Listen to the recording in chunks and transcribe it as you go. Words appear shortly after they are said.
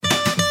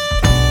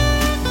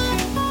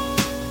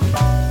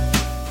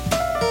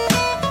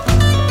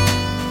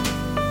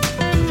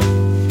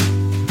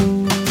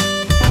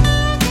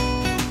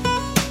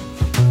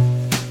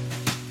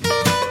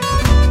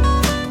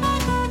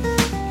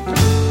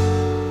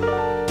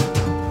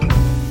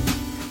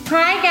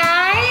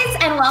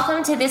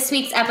welcome to this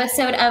week's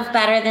episode of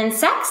Better Than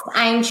Sex.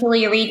 I'm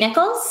Julia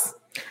Reed-Nichols.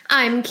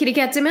 I'm Kitty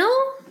Cat DeMille,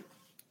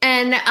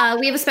 and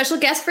we have a special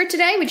guest for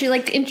today. Would you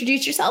like to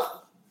introduce yourself?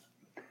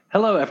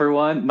 Hello,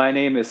 everyone. My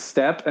name is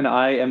Step, and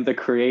I am the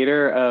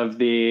creator of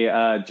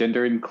the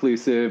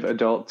gender-inclusive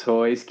adult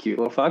toys, Cute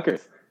Little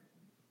Fuckers.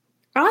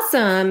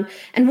 Awesome.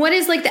 And what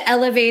is like the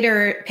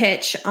elevator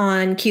pitch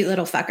on Cute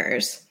Little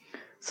Fuckers?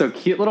 So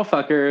Cute Little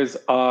Fuckers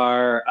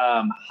are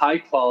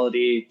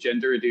high-quality,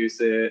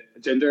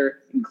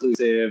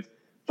 gender-inclusive,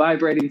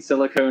 vibrating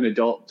silicone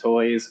adult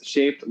toys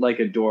shaped like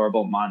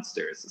adorable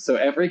monsters. So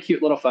every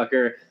Cute Little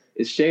Fucker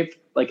is shaped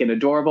like an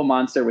adorable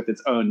monster with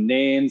its own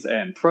names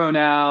and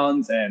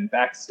pronouns and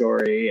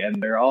backstory, and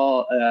they're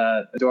all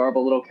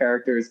adorable little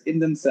characters in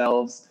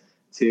themselves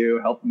to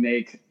help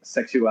make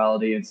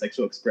sexuality and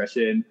sexual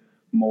expression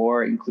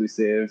more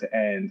inclusive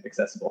and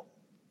accessible.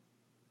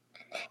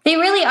 They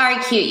really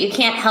are cute. You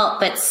can't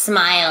help but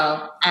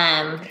smile.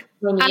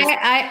 When you...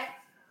 I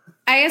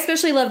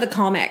especially love the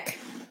comic.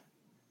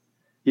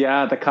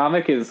 Yeah, the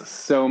comic is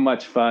so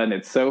much fun.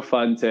 It's so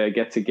fun to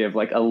get to give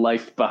like a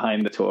life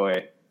behind the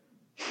toy.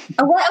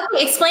 Okay,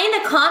 explain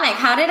the comic.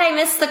 How did I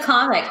miss the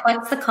comic?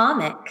 What's the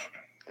comic?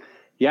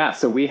 Yeah,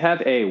 so we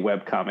have a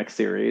webcomic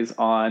series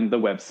on the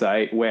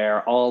website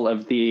where all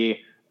of the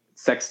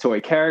sex toy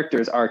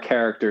characters are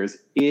characters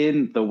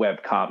in the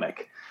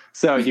webcomic.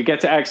 So you get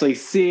to actually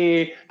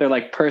see their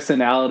like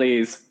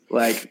personalities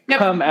like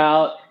come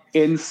out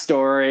in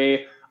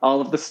story. All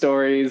of the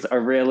stories are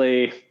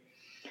really,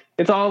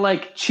 it's all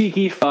like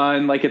cheeky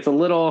fun. Like it's a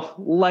little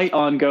light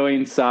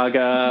ongoing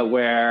saga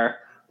where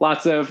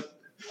lots of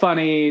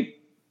funny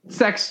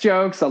sex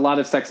jokes, a lot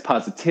of sex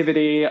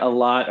positivity, a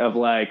lot of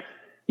like,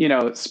 you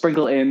know,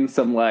 sprinkle in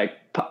some like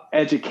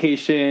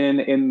education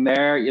in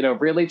there, you know,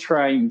 really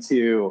trying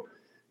to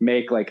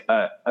make like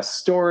a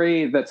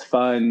story that's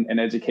fun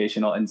and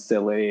educational and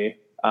silly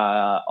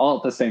all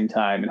at the same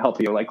time and help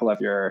you like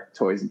love your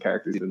toys and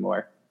characters even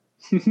more.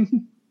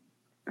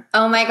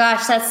 Oh my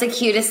gosh, that's the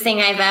cutest thing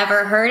I've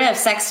ever heard of.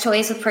 Sex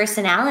toys with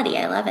personality.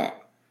 I love it.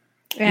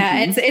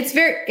 Yeah,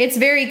 it's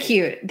very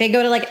cute. They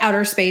go to like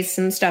outer space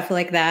and stuff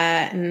like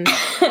that. And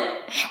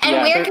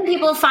where can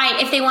people find,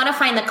 if they want to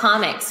find the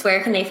comics,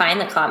 where can they find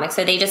the comics?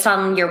 Are they just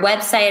on your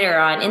website or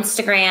on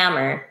Instagram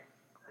or?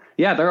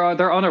 Yeah, they're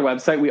on our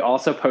website. We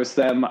also post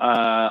them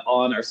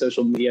on our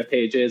social media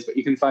pages, but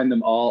you can find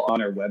them all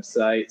on our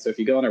website. So if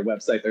you go on our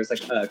website, there's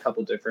like a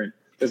couple different,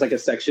 there's like a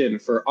section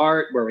for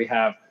art where we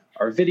have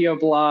our video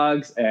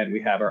blogs and we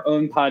have our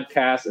own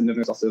podcast. And then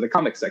there's also the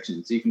comic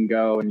section. So you can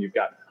go and you've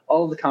got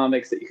all the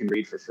comics that you can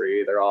read for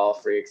free. They're all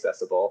free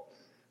accessible.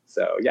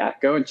 So yeah,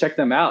 go and check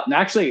them out. And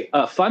actually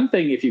a fun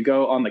thing, if you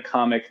go on the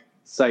comic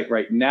site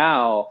right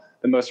now,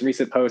 the most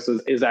recent post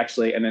is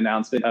actually an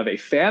announcement of a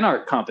fan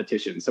art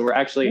competition. So we're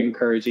actually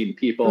encouraging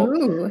people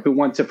who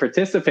want to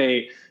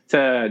participate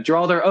to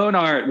draw their own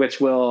art, which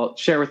we'll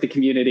share with the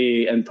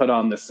community and put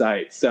on the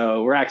site.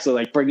 So we're actually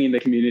like bringing the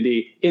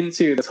community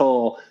into this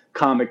whole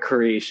comic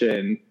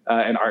creation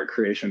and art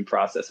creation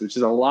process, which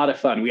is a lot of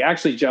fun. We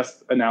actually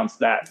just announced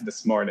that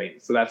this morning.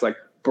 So that's like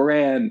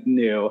brand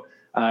new.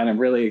 And I'm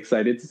really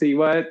excited to see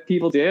what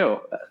people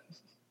do.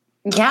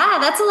 Yeah,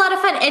 that's a lot of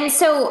fun. And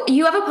so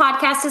you have a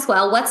podcast as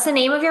well. What's the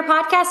name of your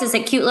podcast? Is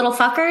it Cute Little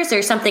Fuckers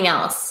or something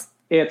else?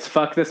 It's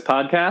Fuck This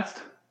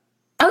Podcast.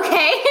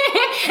 Okay.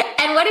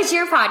 And what does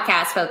your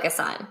podcast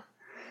focus on?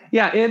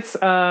 Yeah, it's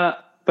the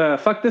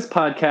Fuck This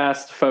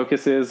Podcast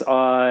focuses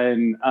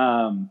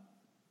on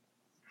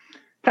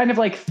kind of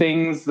like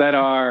things that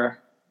are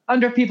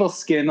under people's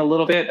skin a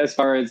little bit as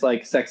far as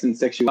like sex and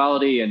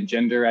sexuality and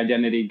gender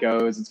identity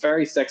goes. It's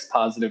very sex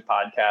positive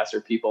podcast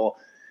where people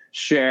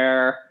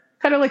share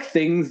kind of like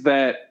things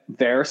that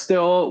they're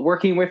still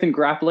working with and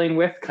grappling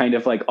with, kind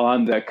of like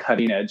on the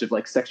cutting edge of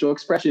like sexual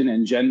expression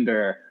and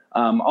gender,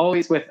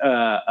 always with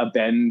a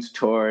bend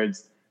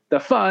towards the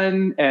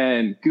fun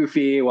and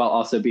goofy while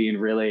also being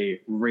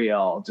really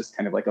real. Just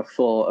kind of like a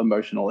full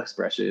emotional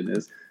expression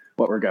is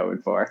what we're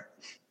going for.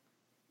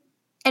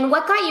 And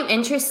what got you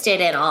interested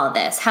in all of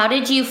this? How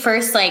did you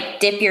first like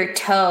dip your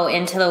toe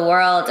into the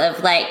world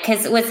of like,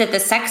 because was it the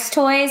sex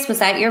toys? Was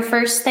that your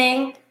first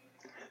thing?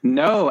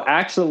 No,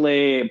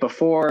 actually,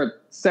 before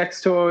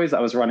sex toys, I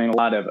was running a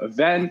lot of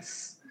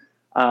events.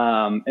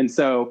 And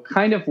so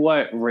kind of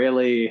what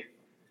really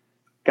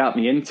got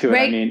me into it,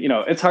 I mean, you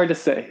know, it's hard to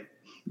say.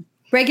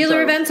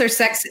 Regular events or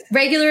sexy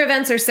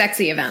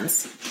events?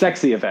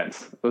 Sexy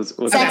events.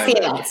 Sexy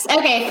events.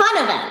 Okay, fun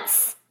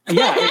events.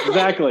 Yeah,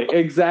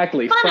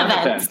 exactly. Fun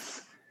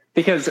events.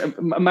 Because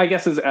my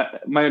guess is,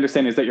 my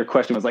understanding is that your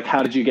question was like,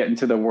 how did you get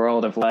into the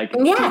world of like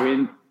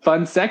doing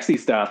fun, sexy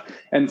stuff?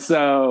 And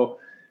so,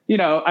 you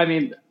know, I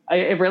mean,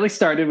 it really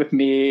started with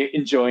me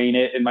enjoying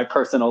it in my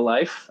personal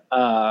life.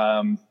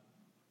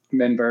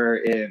 Remember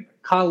in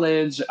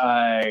college,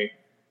 I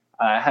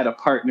had a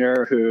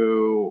partner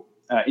who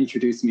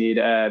introduced me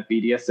to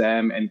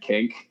BDSM and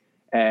kink,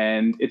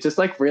 and it just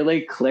like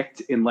really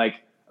clicked in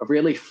like a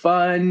really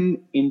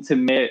fun,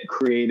 intimate,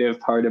 creative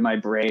part of my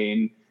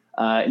brain,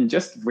 and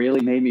just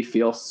really made me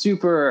feel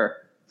super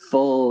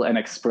full and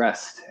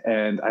expressed.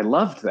 And I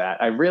loved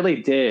that. I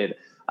really did.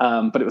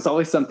 But it was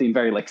always something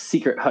very like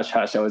secret hush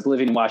hush. I was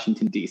living in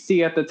Washington,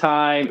 D.C. at the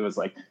time. It was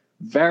like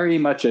very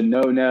much a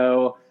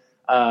no-no.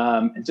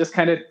 And just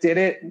kind of did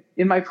it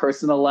in my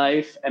personal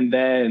life. And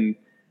then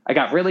I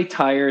got really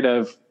tired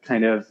of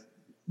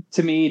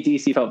to me,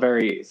 DC felt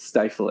very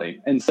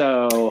stifling. And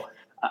so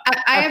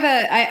I'm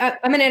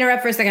going to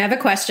interrupt for a second. I have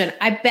a question.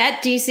 I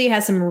bet DC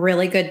has some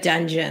really good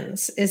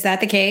dungeons. Is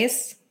that the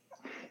case?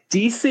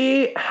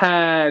 DC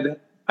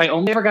I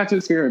only ever got to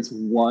experience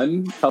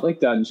one public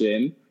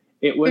dungeon.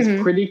 It was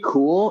pretty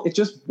cool. It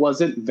just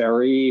wasn't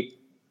very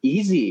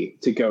easy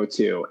to go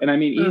to. And I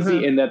mean,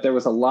 easy in that there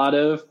was a lot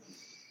of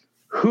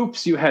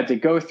hoops you had to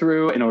go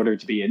through in order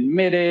to be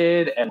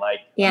admitted, and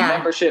like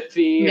membership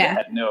fee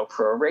had no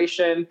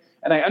proration.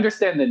 And I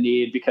understand the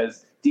need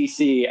because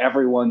DC,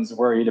 everyone's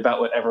worried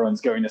about what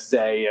everyone's going to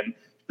say, and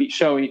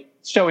showing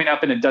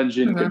up in a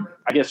dungeon could,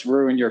 I guess,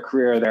 ruin your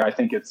career there. I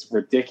think it's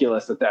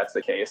ridiculous that that's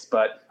the case,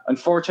 but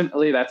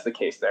unfortunately that's the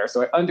case there.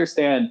 So I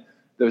understand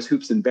those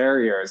hoops and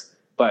barriers.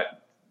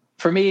 But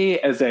for me,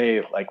 as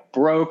a like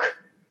broke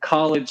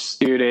college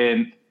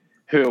student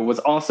who was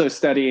also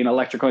studying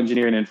electrical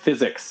engineering and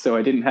physics, so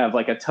I didn't have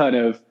like a ton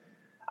of,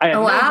 I had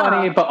no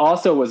money, but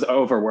also was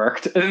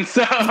overworked. And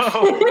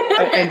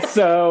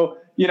so,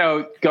 you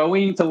know,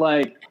 going to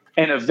like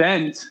an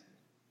event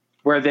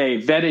where they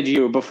vetted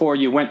you before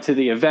you went to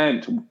the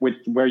event,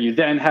 where you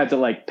then had to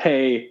like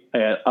pay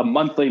a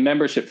monthly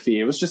membership fee,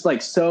 it was just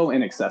like so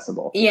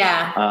inaccessible.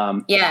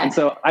 And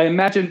so I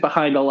imagine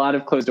behind a lot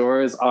of closed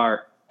doors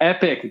are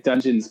epic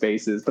dungeon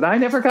spaces, but I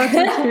never got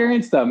to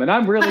experience them, and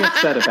I'm really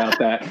upset about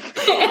that.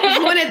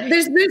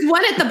 There's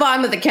one at the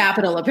bottom of the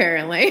Capitol,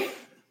 apparently.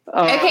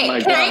 Oh,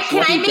 okay,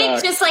 can I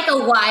make just like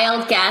a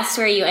wild guess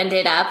where you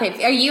ended up?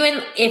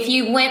 If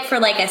you went for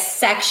like a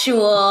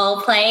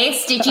sexual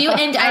place, did you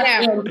end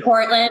up in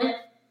Portland?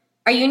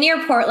 Are you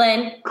near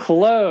Portland?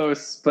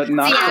 Close, but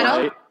not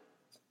Seattle? quite.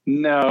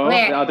 No,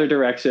 Where? The other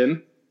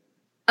direction.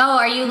 Oh,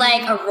 are you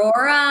like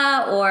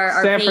Aurora or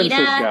San Arvada?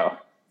 Francisco.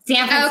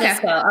 San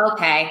Francisco.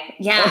 Okay.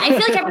 Yeah.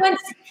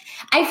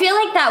 I feel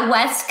like that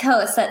West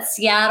Coast, that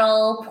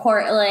Seattle,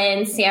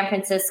 Portland, San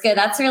Francisco,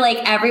 that's where like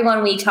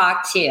everyone we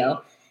talk to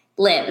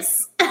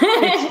lives.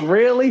 It's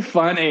really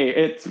funny.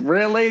 It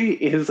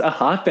really is a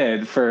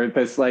hotbed for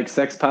this like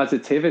sex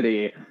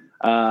positivity.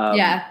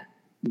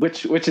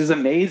 Which is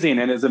amazing,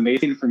 and is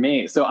amazing for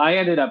me. So I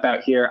ended up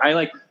out here. I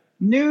like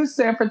knew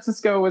San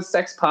Francisco was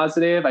sex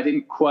positive. I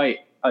didn't quite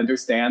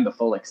understand the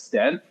full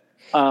extent.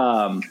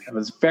 I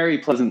was very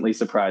pleasantly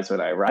surprised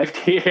when I arrived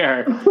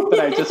here, but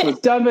I just was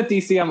done with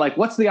DC. I'm like,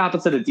 what's the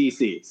opposite of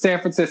DC? San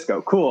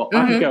Francisco. Cool.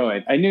 I'm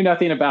going. I knew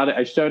nothing about it.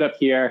 I showed up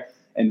here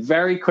and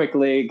very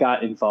quickly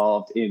got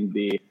involved in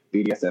the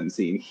BDSM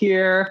scene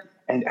here.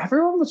 And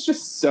everyone was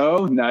just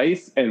so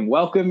nice and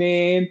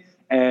welcoming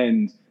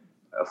and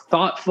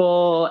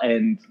thoughtful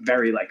and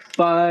very like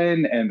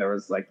fun. And there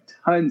was like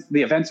tons.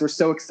 The events were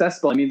so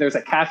accessible. I mean, there's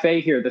a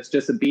cafe here that's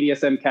just a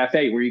BDSM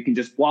cafe where you can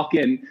just walk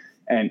in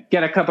and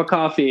get a cup of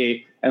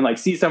coffee and like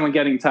see someone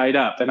getting tied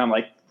up. And I'm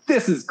like,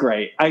 this is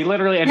great. I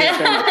literally ended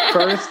up the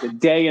first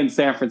day in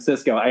San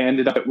Francisco. I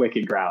ended up at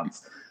Wicked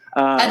Grounds.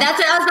 That's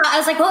what I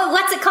was like, well,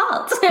 what's it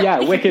called? Yeah,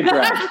 Wicked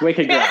Grounds.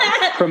 Wicked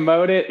Grounds.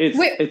 Promote it.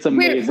 It's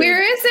amazing.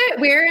 Where is it?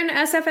 Where in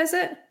SF is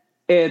it?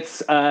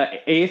 It's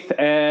 8th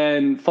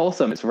and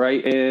Folsom. It's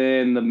right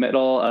in the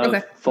middle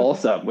of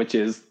Folsom, which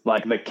is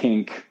like the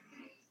kink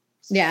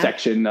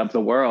section of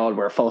the world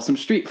where Folsom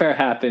Street Fair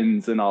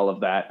happens and all of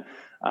that.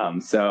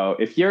 So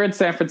if you're in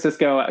San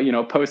Francisco, you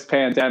know,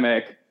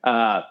 post-pandemic,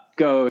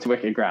 go to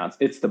Wicked Grounds.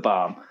 It's the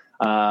bomb.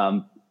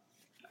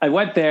 I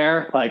went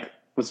there,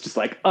 was just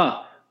like,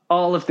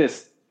 all of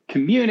this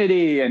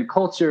community and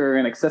culture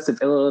and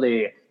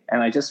accessibility.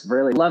 And I just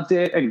really loved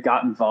it and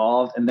got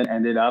involved, and then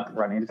ended up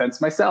running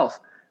events myself.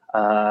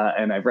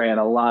 And I ran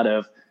a lot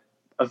of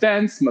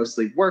events,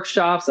 mostly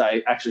workshops.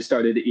 I actually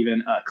started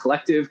even a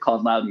collective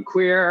called Loud and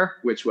Queer,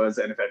 which was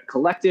an event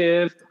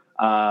collective.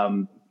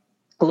 A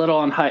little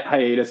on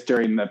hiatus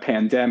during the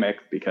pandemic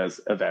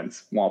because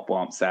events, womp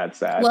womp, sad.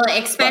 Well,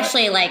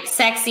 especially like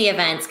sexy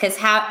events, because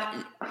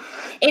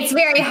it's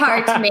very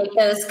hard to make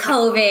those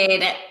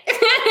COVID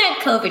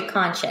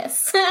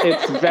conscious.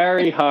 It's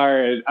very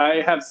hard.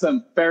 I have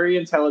some very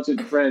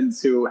intelligent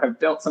friends who have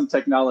built some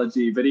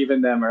technology, but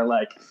even them are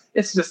like,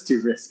 it's just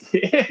too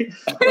risky.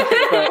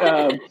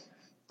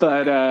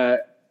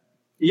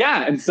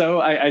 Yeah, and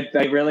so I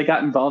really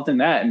got involved in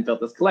that and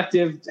built this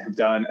collective. I've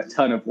done a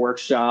ton of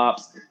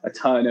workshops, a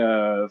ton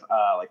of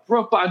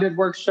rope bonded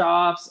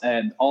workshops,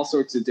 and all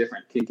sorts of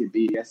different kink and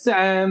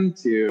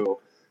BDSM, to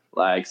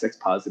like sex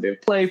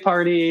positive play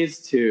parties,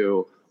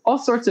 to all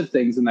sorts of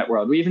things in that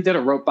world. We even did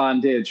a rope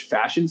bondage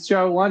fashion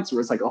show once,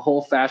 where it's like a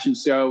whole fashion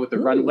show with a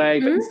runway,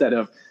 but instead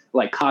of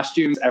like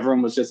costumes,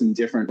 everyone was just in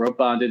different rope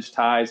bondage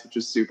ties, which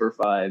was super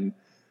fun.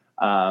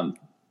 And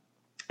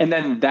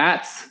then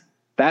that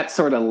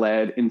sort of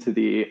led into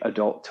the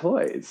adult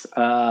toys.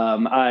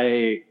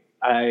 I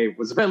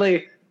was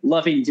really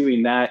loving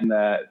doing that in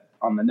the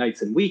on the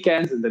nights and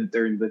weekends, and then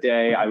during the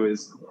day I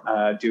was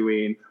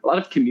doing a lot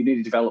of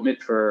community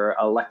development for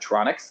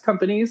electronics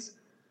companies.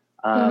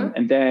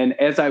 And then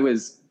as I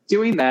was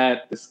doing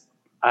that, this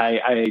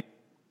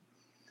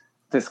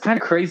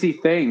kind of crazy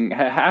thing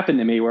happened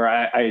to me where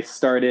I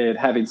started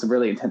having some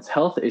really intense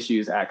health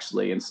issues,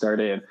 actually, and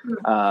started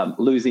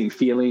losing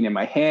feeling in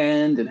my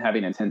hand and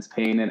having intense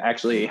pain, and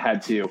actually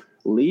had to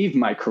leave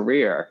my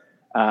career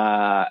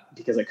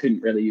because I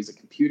couldn't really use a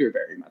computer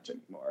very much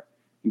anymore.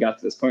 And got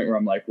to this point where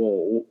I'm like,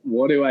 well,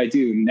 what do I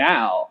do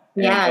now?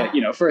 Yeah.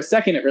 And, for a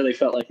second, it really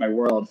felt like my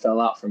world fell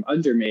out from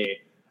under me.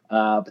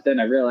 But then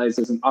I realized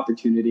there's an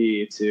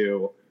opportunity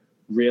to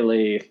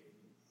really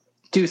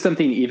do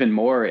something even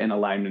more in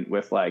alignment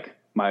with like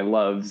my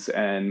loves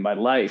and my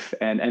life,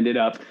 and ended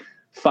up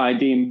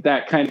finding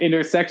that kind of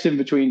intersection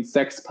between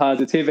sex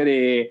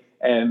positivity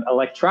and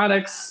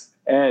electronics,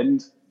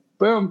 and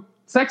boom,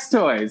 sex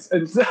toys,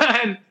 and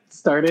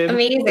started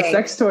a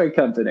sex toy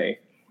company.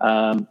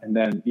 And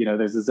then,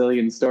 there's a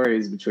zillion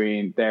stories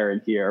between there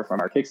and here,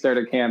 from our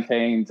Kickstarter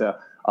campaign to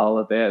all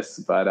of this,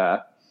 but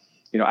I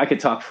could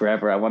talk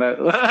forever. I want to.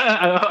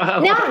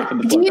 Now,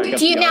 I'm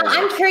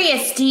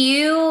curious. Do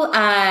you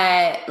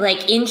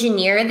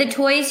engineer the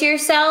toys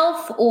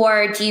yourself,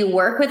 or do you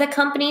work with a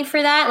company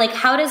for that? Like,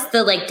 how does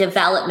the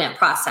development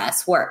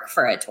process work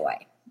for a toy?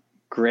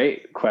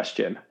 Great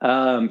question.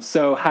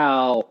 So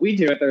how we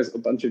do it, there's a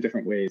bunch of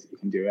different ways you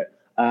can do it.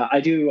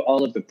 I do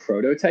all of the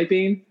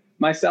prototyping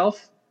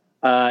myself,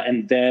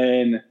 and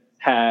then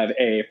have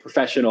a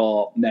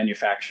professional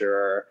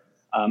manufacturer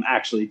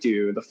actually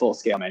do the full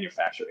scale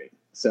manufacturing.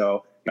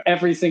 So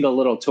every single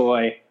little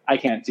toy I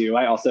can't do.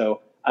 I also,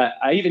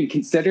 I even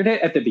considered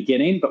it at the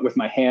beginning, but with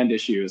my hand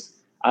issues,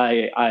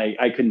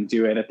 I couldn't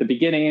do it at the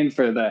beginning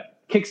for the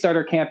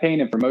Kickstarter campaign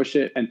and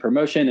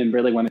promotion, and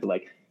really wanted to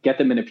get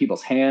them into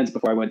people's hands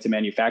before I went to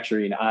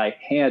manufacturing. I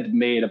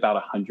handmade about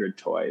 100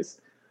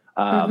 toys,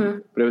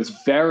 but it was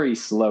very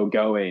slow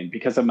going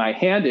because of my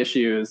hand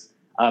issues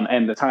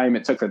and the time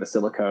it took for the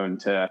silicone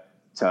to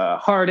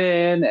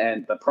harden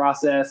and the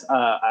process.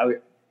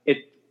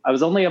 I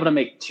was only able to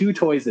make 2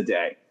 toys a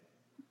day.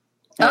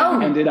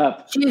 I ended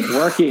up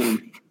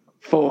working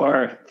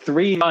for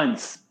 3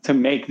 months to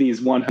make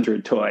these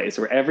 100 toys,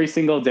 where every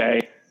single day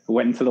I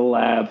went into the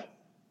lab,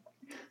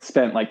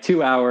 spent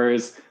 2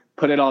 hours,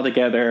 put it all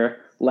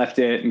together, left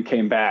it, and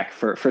came back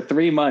for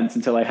 3 months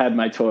until I had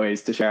my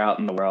toys to share out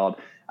in the world.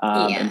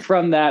 And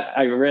from that,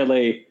 I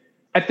really,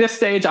 at this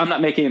stage, I'm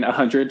not making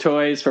 100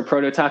 toys for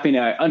prototyping.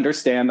 I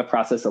understand the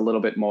process a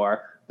little bit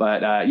more,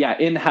 but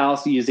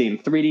in-house using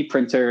 3D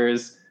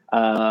printers,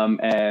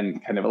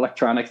 and kind of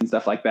electronics and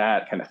stuff like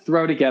that, kind of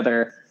throw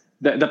together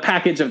the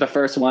package of the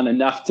first one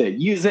enough to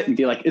use it and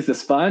be like, is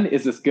this fun?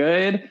 Is this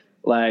good?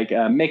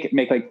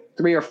 Make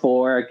 3 or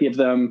 4, give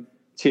them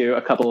to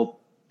a couple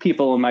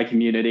people in my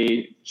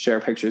community, share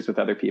pictures with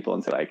other people,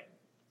 and say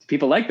do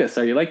people like this?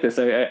 Are you like this?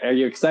 Are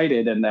you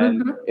excited? And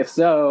then if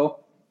so,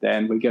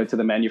 then we go to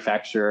the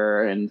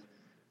manufacturer, and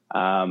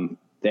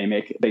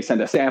they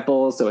send us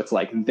samples. So it's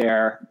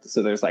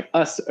so there's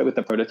us with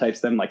the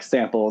prototypes, then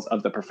samples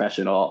of the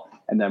professional.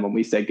 And then when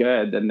we say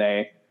good, then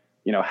they,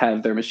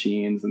 have their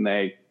machines and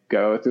they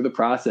go through the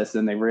process,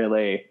 and they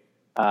really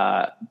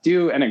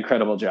do an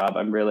incredible job.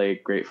 I'm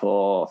really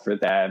grateful for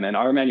them. And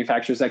our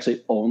manufacturers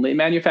actually only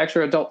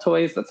manufacture adult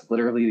toys. That's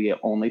literally the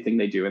only thing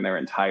they do in their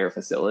entire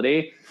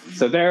facility.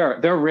 So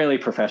they're really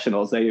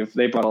professionals.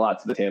 They brought a lot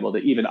to the table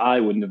that even I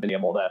wouldn't have been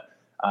able to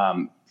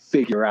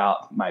figure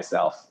out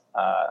myself.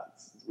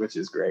 Which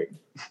is great.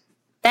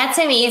 That's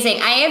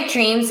amazing. I have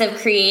dreams of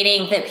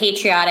creating the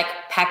patriotic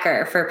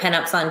pecker for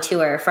Pinups on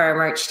Tour for our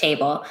merch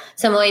table.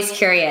 So I'm always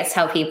curious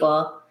how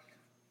people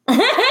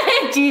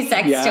do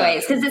sex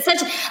toys, because it's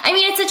such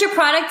a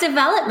product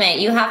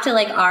development. You have to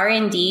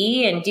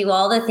R&D and do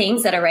all the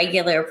things that a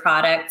regular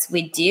product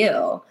would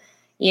do.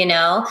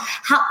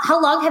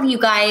 How long have you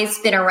guys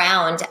been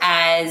around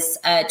as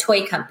a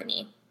toy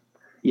company?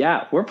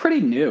 Yeah, we're pretty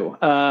new.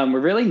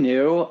 We're really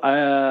new.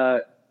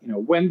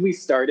 When we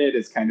started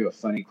is kind of a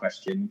funny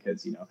question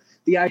because,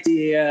 the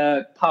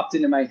idea popped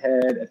into my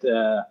head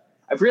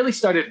I've really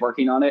started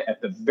working on it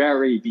at the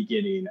very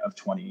beginning of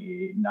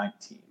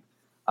 2019.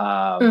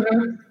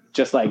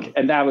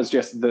 And that was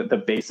just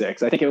the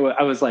basics. I think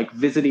I was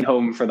visiting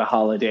home for the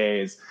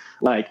holidays,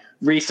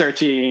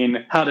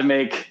 researching how to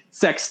make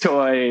sex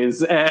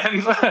toys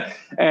and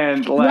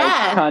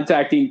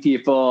contacting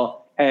people.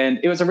 And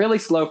it was a really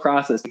slow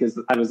process because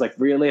I was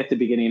really at the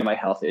beginning of my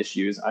health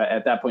issues.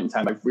 At that point in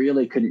time, I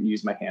really couldn't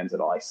use my hands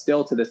at all. I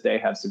still to this day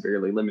have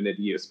severely limited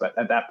use, but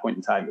at that point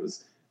in time, it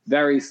was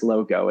very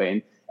slow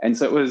going. And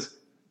so it was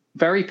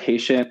very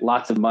patient,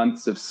 lots of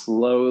months of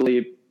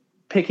slowly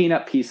picking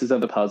up pieces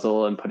of the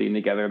puzzle and putting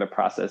together the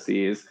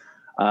processes.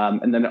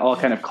 And then it all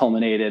kind of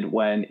culminated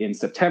when in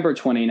September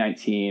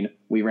 2019,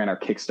 we ran our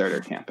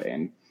Kickstarter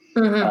campaign.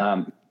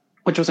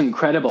 Which was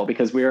incredible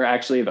because we were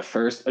actually the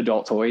first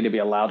adult toy to be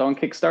allowed on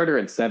Kickstarter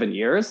in 7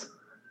 years.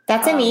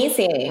 That's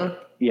amazing.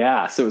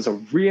 Yeah. So it was a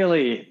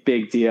really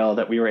big deal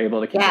that we were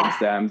able to convince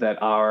them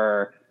that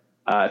our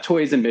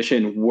toys and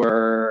mission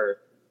were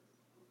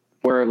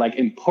like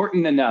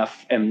important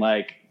enough and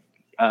like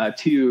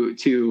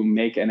to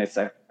make an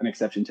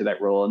exception to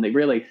that rule, and they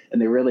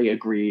really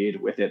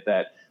agreed with it,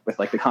 that with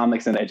like the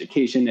comics and the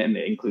education and the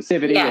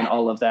inclusivity and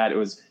all of that, it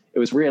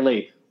was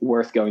really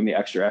worth going the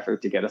extra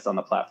effort to get us on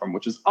the platform,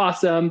 which was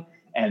awesome.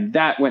 And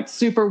that went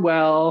super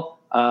well.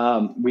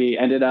 We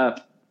ended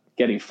up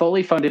getting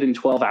fully funded in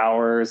 12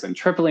 hours and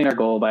tripling our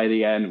goal by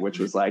the end, which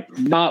was like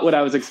not what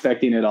I was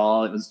expecting at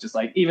all. It was just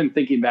like, even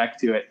thinking back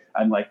to it,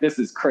 I'm like, this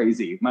is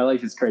crazy. My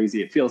life is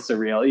crazy. It feels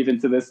surreal even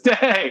to this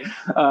day.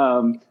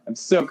 I'm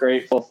so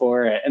grateful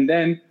for it. And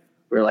then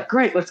we were like,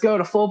 great, let's go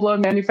to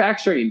full-blown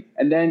manufacturing.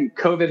 And then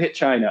COVID hit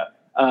China,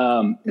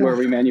 where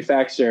we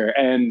manufacture.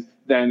 And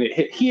then it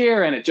hit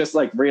here, and it just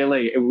like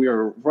really, we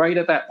were right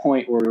at that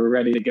point where we were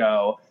ready to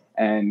go,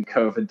 and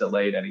COVID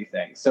delayed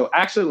anything. So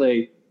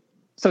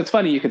it's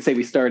funny, you could say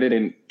we started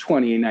in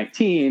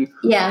 2019,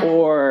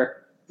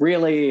 or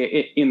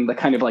really in the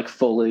kind of like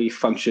fully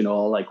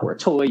functional, like we're a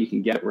toy, you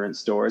can get it, we're in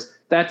stores.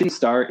 That didn't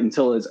start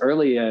until as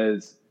early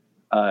as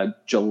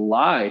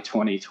July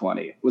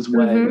 2020 was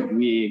when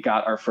we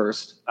got our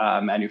first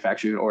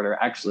manufacturing order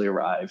actually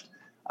arrived,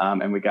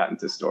 and we got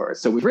into stores.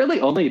 So we've really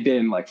only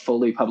been like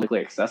fully publicly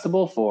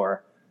accessible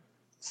for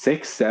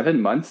 6-7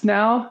 months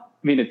now.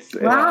 I mean, it's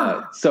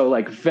so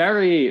like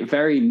very,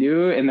 very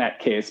new in that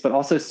case, but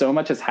also so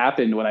much has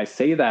happened. When I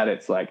say that,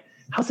 it's like,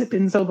 how's it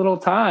been so little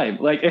time?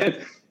 Like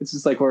it's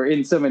just like we're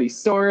in so many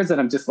stores, and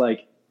I'm just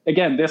like,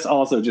 again, this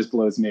also just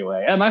blows me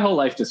away. And my whole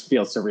life just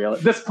feels surreal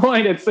at this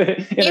point. It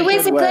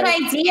was a good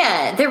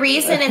idea. The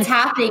reason it's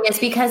happening is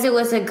because it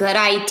was a good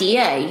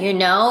idea. You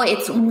know,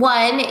 it's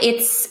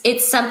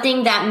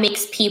something that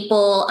makes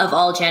people of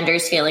all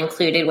genders feel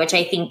included, which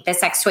I think the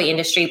sex toy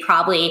industry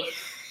probably.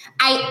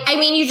 I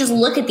mean, you just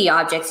look at the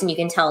objects and you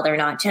can tell they're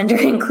not gender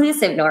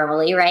inclusive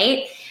normally,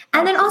 right?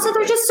 And then also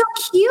they're just so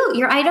cute.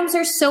 Your items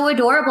are so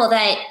adorable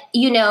that,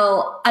 you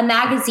know, a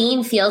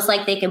magazine feels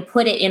like they can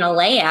put it in a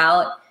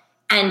layout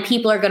and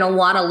people are going to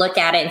want to look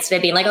at it instead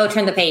of being like, oh,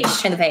 turn the page.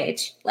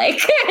 Like,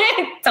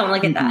 don't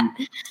look at that.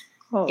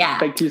 Well,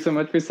 thank you so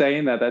much for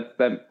saying that. It's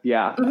a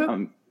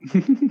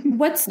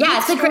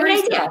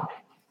great idea.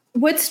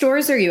 What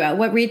stores are you at?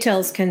 What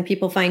retails can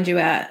people find you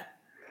at?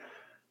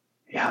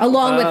 Yeah,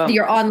 along with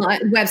your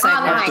online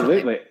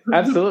website.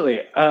 Absolutely.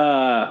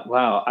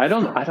 Wow. I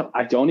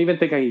don't even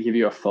think I can give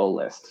you a full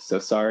list. So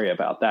sorry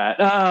about that.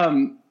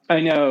 I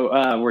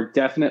know we're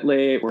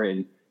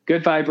in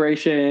Good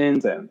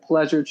Vibrations and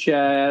Pleasure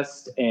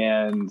Chest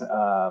and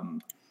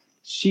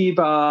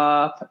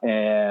Shebop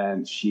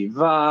and She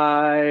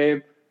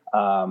Vibe.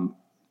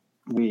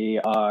 We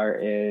are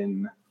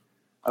in,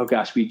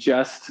 we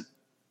just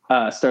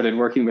started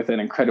working with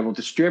an incredible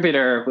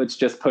distributor, which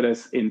just put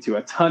us into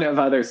a ton of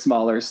other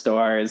smaller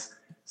stores.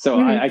 So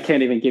I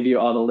can't even give you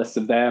all the lists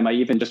of them. I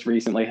even just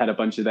recently had a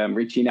bunch of them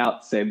reaching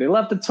out to say they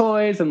love the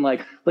toys and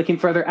like looking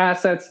for other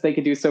assets they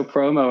could do so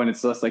promo. And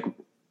it's just like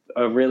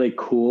a really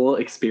cool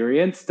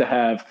experience to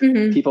have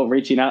people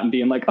reaching out and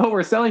being like, oh,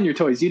 we're selling your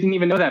toys. You didn't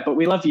even know that, but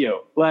we love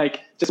you. Like,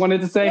 just wanted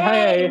to say,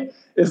 hey,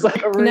 it's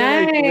like a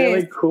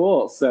really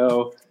cool.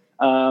 So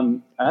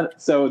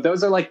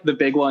those are like the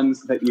big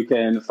ones that you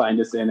can find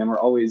us in, and we're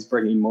always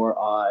bringing more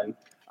on.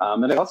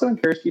 And I also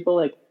encourage people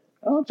like,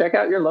 oh, check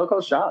out your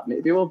local shop.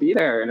 Maybe we'll be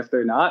there. And if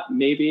they're not,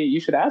 maybe you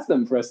should ask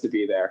them for us to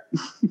be there.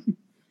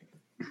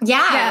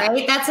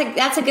 Right.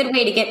 That's a good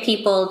way to get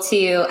people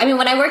to, I mean,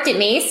 when I worked at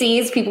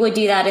Macy's, people would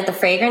do that at the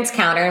fragrance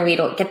counter and we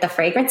don't get the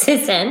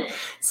fragrances in.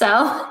 So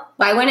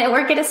why wouldn't it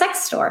work at a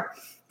sex store?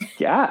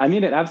 Yeah, I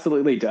mean, it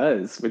absolutely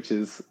does, which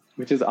is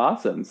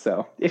awesome.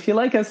 So if you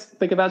like us,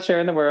 think about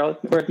sharing the world.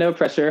 We're no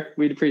pressure.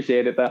 We'd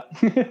appreciate it though.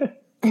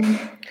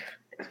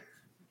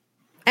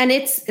 And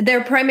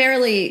they're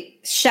primarily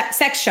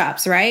sex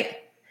shops, right?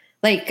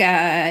 Like,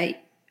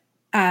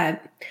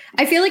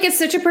 I feel like it's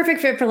such a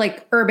perfect fit for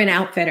like Urban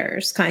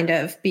Outfitters kind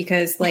of,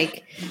 because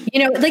like,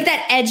 you know, like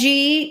that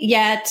edgy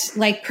yet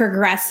like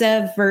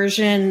progressive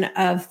version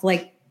of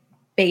like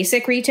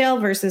basic retail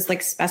versus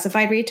like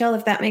specified retail,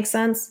 if that makes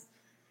sense.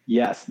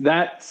 Yes,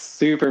 that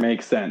super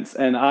makes sense.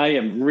 And I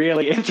am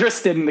really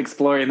interested in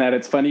exploring that.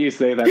 It's funny you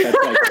say that. That's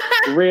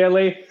like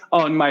really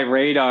on my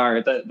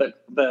radar.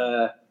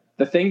 The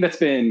thing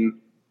that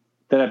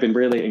I've been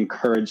really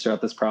encouraged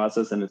throughout this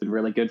process and it's been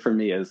really good for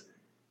me is,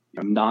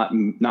 you know,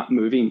 not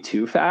moving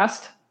too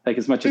fast. Like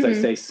as much as I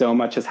say so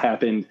much has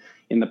happened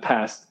in the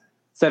past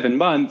 7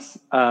 months,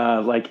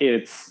 like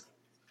it's,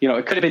 you know,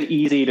 it could have been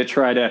easy to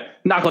try to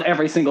knock on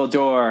every single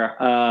door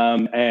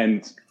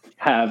and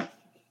have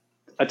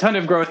a ton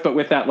of growth, but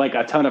with that, like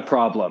a ton of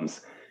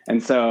problems.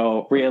 And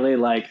so really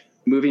like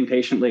moving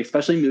patiently,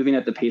 especially moving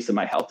at the pace of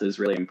my health is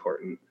really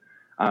important.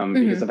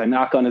 Because if I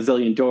knock on a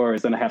zillion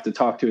doors, then I have to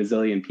talk to a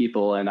zillion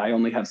people. And I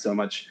only have so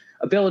much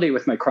ability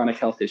with my chronic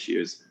health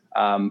issues.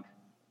 But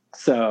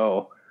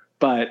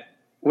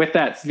with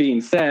that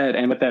being said,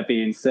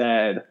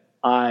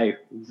 I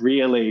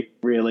really,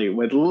 really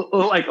would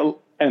like,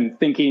 and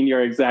thinking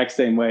your exact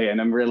same way. And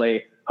I'm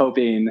really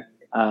hoping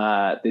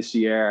this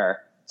year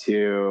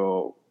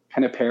to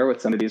kind of pair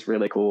with some of these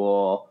really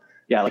cool,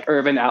 like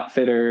Urban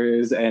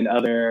Outfitters and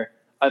other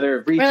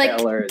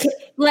retailers.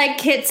 Like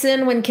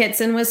Kitson, when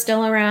Kitson was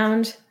still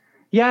around.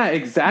 Yeah,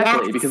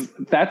 exactly. Yes. Because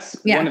that's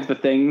one of the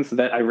things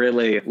that I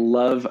really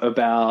love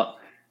about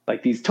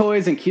like these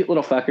toys and cute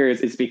little fuckers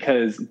is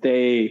because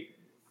they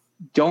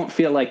don't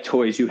feel like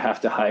toys you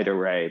have to hide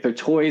away. They're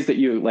toys that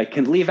you like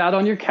can leave out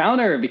on your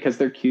counter because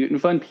they're cute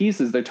and fun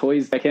pieces. They're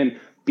toys that can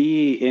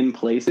be in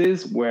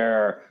places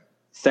where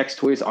sex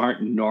toys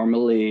aren't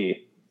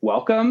normally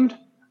welcomed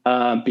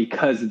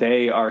because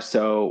they are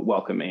so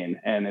welcoming.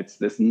 And it's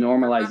this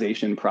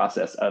normalization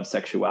process of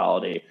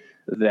sexuality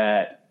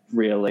that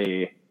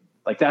really,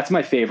 like, that's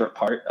my favorite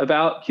part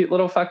about Cute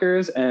Little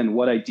Fuckers. And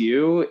what I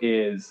do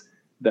is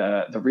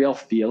the real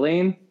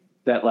feeling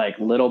that, like,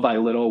 little by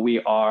little we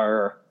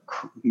are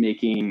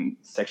making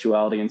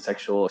sexuality and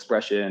sexual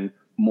expression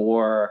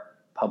more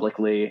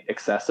publicly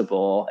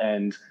accessible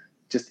and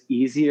just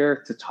easier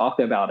to talk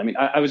about. I mean,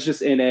 I was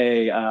just in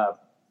a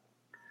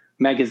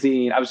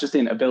magazine. I was just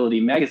in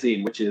Ability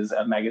Magazine, which is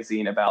a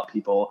magazine about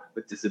people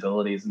with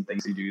disabilities and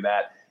things who do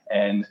that.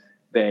 And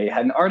they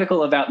had an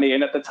article about me.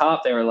 And at the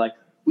top, they were like,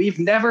 "We've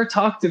never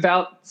talked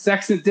about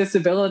sex and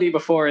disability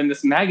before in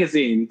this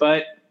magazine,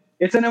 but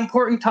it's an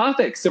important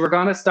topic. So we're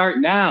going to start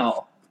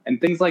now." And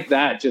things like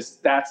that,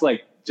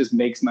 just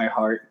makes my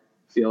heart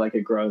feel like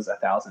it grows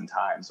 1,000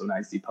 times when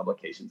I see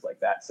publications like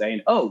that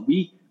saying, "Oh,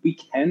 we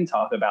can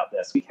talk about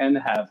this. We can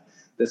have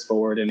this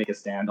forward and make a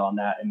stand on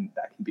that. And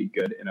that can be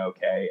good and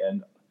okay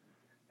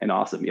and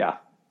awesome." Yeah.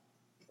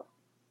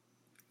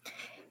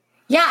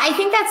 Yeah,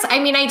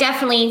 I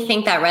definitely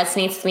think that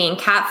resonates with me and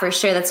Kat for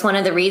sure. That's one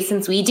of the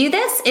reasons we do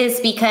this is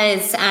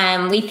because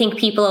we think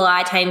people a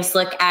lot of times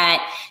look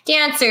at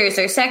dancers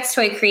or sex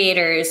toy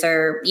creators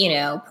or,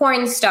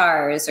 porn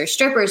stars or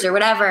strippers or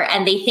whatever,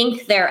 and they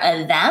think they're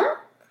a them.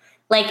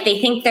 Like they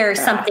think they're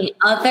something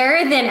other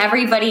than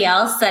everybody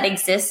else that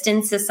exists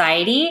in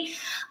society.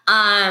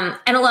 And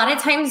a lot of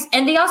times,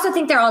 and they also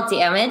think they're all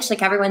damaged.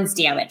 Like everyone's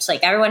damaged.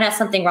 Like everyone has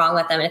something wrong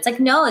with them. And it's like,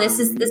 no, this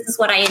is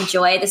what I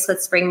enjoy. This is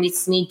what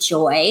brings me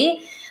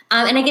joy.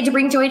 And I get to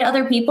bring joy to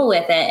other people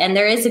with it. And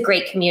there is a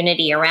great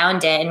community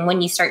around it. And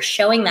when you start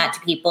showing that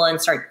to people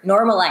and start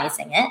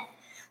normalizing it,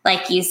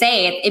 like you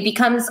say, it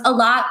becomes a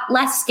lot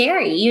less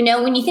scary.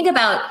 When you think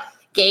about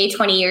gay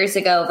 20 years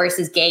ago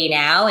versus gay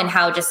now and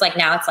how just like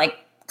now it's like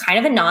kind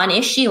of a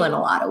non-issue in a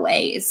lot of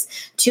ways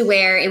to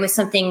where it was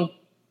something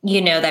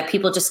that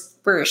people just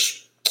were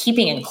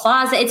keeping in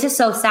closet. It's just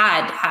so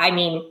sad. I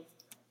mean,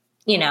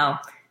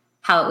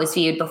 how it was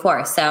viewed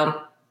before.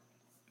 So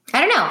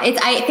I don't know.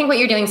 I think what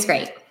you're doing is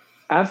great.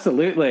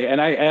 Absolutely. And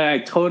I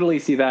totally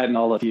see that in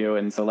all of you.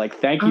 And so like,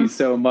 thank you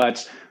so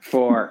much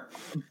for,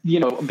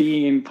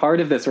 being part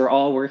of this. We're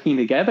all working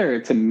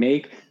together to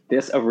make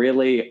this a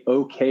really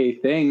okay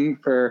thing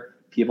for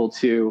people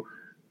to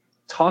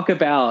talk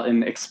about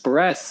and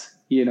express,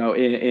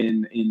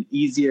 in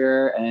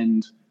easier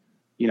and,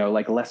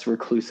 like less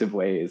reclusive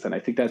ways. And I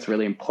think that's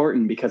really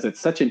important because it's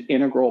such an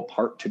integral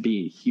part to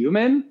being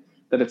human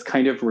that it's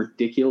kind of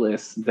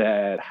ridiculous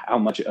that how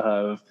much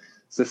of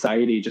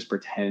society just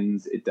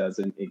pretends it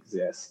doesn't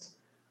exist.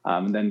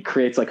 And then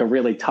creates like a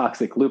really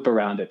toxic loop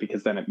around it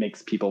because then it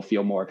makes people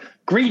feel more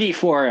greedy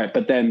for it,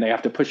 but then they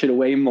have to push it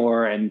away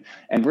more. And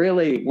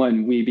really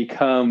when we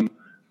become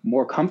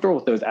more comfortable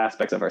with those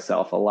aspects of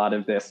ourselves, a lot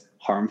of this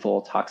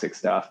harmful, toxic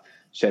stuff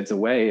sheds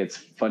away. It's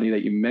funny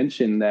that you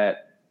mentioned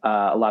that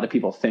a lot of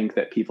people think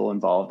that people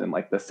involved in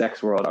like the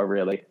sex world are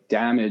really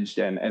damaged.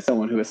 And as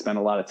someone who has spent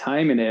a lot of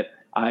time in it,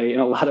 I, in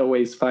a lot of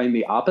ways, find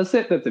the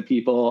opposite, that the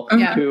people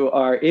who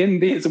are in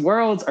these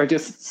worlds are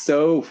just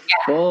so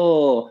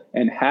full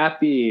and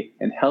happy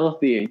and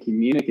healthy and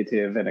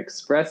communicative and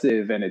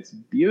expressive. And it's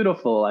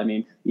beautiful. I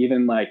mean,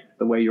 even like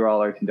the way you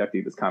all are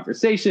conducting this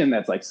conversation,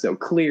 that's like so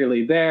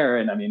clearly there.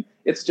 And I mean,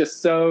 it's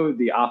just so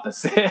the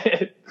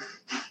opposite.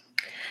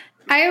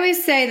 I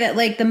always say that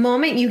like the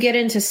moment you get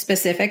into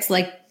specifics,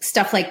 like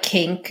stuff like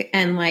kink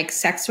and like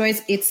sex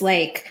toys, it's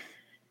like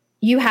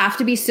you have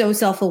to be so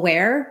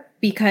self-aware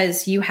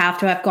because you have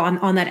to have gone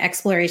on that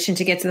exploration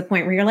to get to the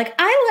point where you're like,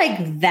 I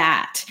like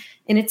that.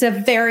 And it's a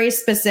very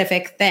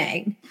specific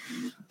thing.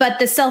 But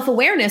the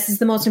self-awareness is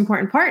the most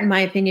important part, in my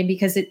opinion,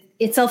 because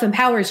it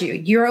self-empowers you.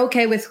 You're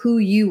okay with who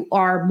you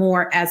are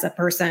more as a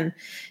person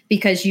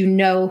because you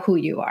know who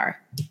you are.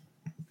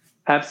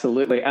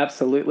 Absolutely.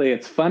 Absolutely.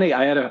 It's funny.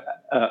 I had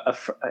a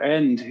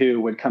friend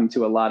who would come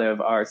to a lot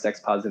of our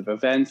sex positive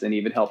events and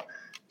even help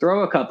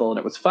throw a couple. And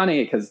it was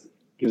funny because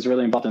he was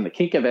really involved in the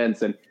kink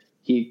events and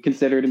he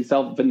considered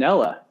himself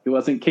vanilla. He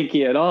wasn't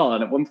kinky at all.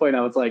 And at one point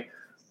I was like,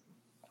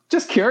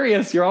 just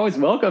curious, you're always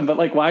welcome, but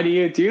like, why do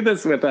you do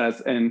this with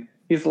us? And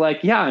he's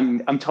like, yeah,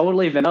 I'm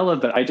totally vanilla,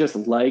 but I just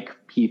like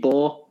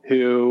people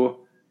who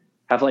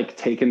have like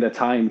taken the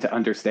time to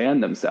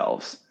understand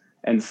themselves.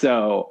 And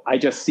so I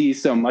just see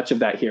so much of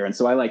that here. And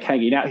so I like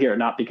hanging out here,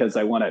 not because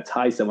I want to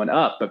tie someone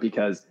up, but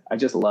because I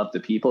just love the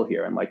people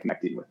here and like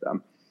connecting with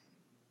them.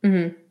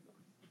 Mm-hmm.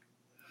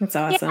 That's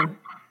awesome.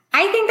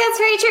 I think that's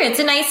very true. It's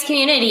a nice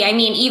community. I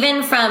mean,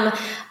 even from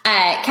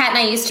Kat and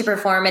I used to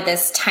perform at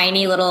this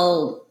tiny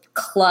little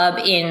club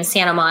in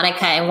Santa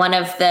Monica, and one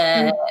of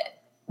the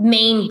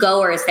main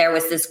goers there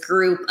was this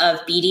group of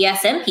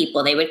BDSM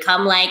people. They would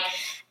come like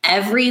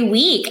every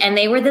week, and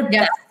they were the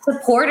best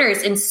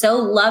supporters and so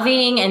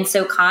loving and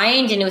so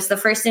kind. And it was the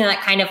first thing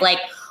that kind of like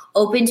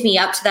opened me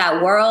up to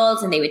that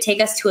world, and they would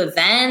take us to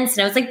events,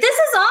 and I was like, this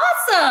is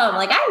awesome.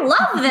 Like, I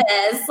love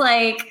this.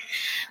 Like,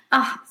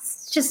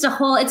 it's just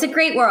it's a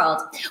great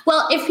world.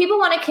 Well, if people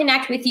want to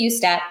connect with you,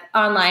 Step,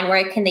 online,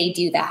 where can they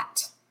do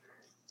that?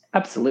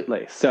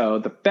 Absolutely. So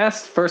the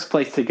best first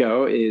place to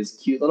go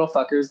is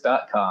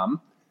cutelittleffuckers.com.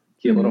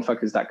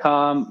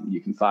 cutelittleffuckers.com. You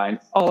can find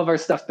all of our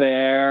stuff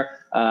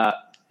there.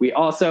 We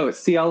also,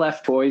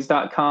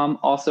 clftoys.com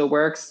also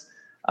works.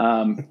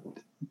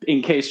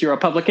 In case you're a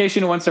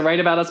publication who wants to write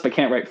about us but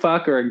can't write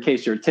fuck, or in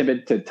case you're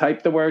timid to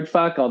type the word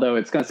fuck, although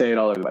it's going to say it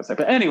all over the website.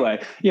 But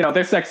anyway,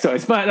 they're sex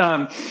toys. But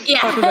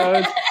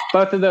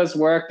both of those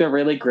work. They're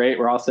really great.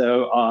 We're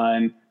also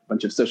on a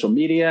bunch of social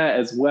media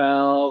as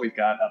well. We've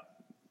got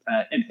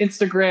an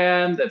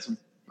Instagram that's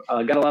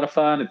got a lot of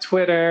fun, a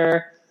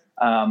Twitter,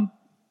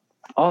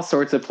 all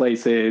sorts of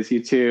places,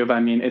 YouTube. I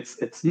mean,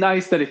 it's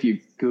nice that if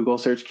you Google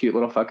search Cute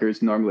Little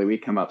Fuckers, normally we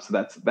come up. So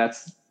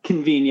that's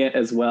convenient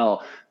as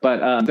well.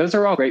 But those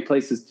are all great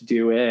places to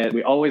do it.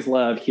 We always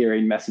love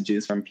hearing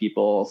messages from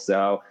people.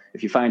 So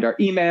if you find our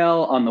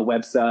email on the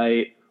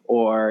website,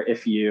 or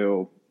if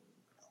you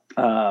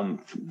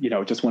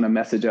just want to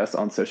message us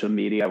on social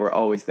media, we're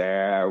always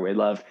there. We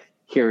love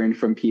hearing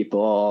from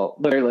people.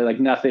 Literally, like,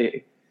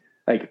 nothing,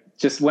 like,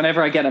 just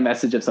whenever I get a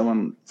message of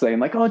someone saying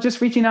like, oh, just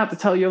reaching out to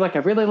tell you, like, I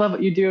really love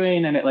what you're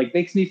doing, and it like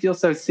makes me feel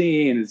so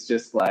seen, it's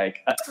just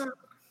like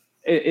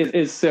it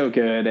is so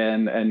good.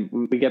 And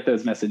we get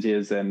those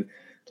messages, and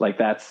like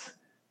that's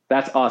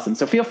awesome.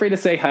 So feel free to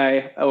say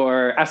hi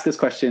or ask us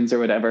questions or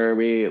whatever.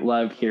 We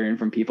love hearing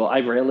from people. I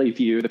really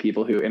view the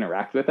people who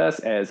interact with us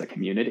as a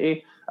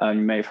community. You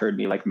may have heard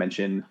me like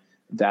mention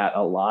that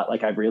a lot.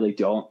 Like, I really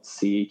don't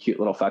see Cute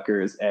Little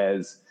Fuckers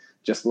as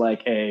just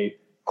like a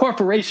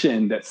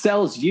corporation that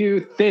sells you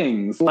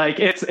things. Like,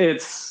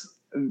 it's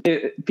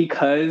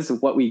because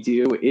what we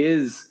do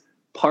is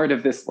part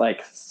of this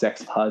like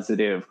sex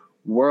positive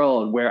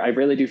world, where I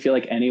really do feel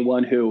like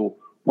anyone who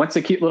wants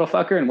a cute little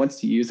fucker and wants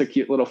to use a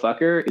cute little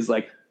fucker is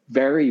like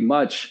very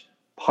much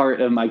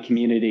part of my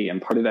community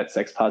and part of that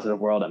sex positive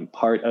world, and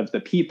part of the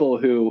people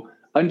who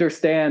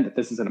understand that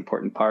this is an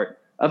important part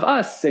of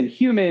us and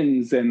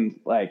humans, and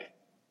like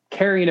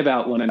caring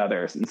about one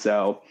another. And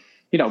so,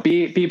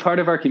 be part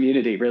of our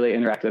community, really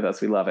interact with us.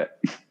 We love it.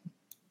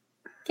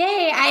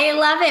 Okay, I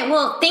love it.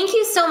 Well, thank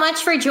you so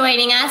much for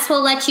joining us.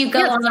 We'll let you go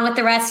on with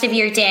the rest of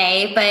your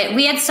day, but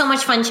we had so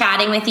much fun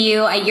chatting with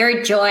you. You're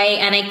a joy,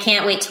 and I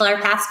can't wait till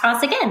our paths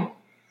cross again.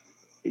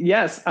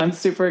 Yes, I'm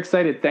super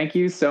excited. Thank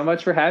you so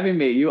much for having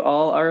me. You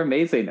all are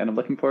amazing, and I'm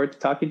looking forward to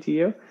talking to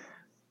you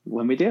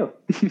when we do.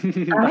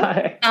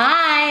 Bye.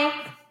 Bye.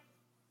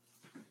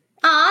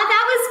 Aw,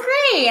 that was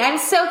great. I'm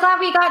so glad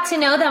we got to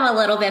know them a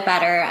little bit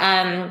better.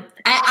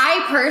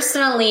 I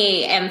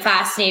personally am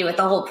fascinated with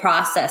the whole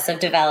process of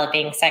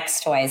developing sex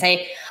toys.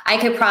 I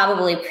could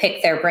probably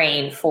pick their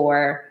brain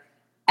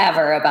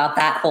forever about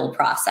that whole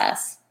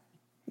process.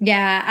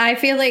 Yeah, I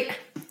feel like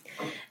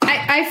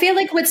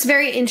what's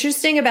very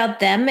interesting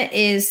about them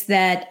is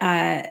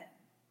that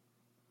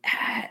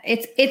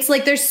it's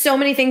like there's so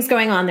many things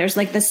going on. There's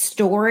like the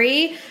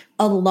story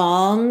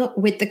along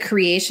with the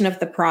creation of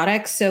the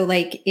product. So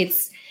like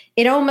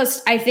it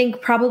almost, I think,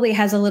 probably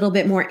has a little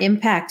bit more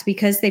impact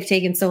because they've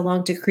taken so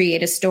long to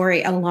create a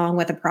story along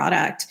with a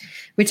product,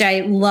 which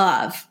I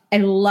love.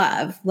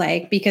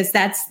 Like, because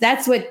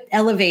that's what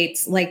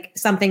elevates like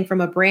something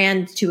from a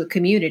brand to a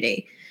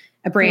community,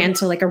 a brand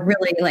to like a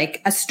really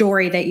like a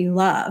story that you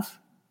love.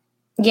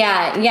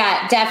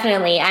 Yeah,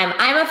 definitely.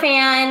 I'm a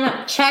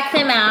fan. Check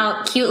them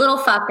out. Cute Little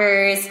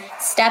Fuckers.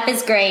 Step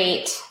is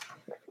great.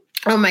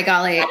 Oh my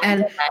golly.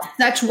 And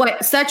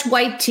such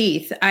white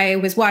teeth. I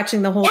was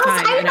watching the whole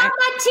time. I thought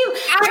that too.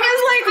 I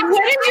was like,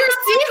 what is your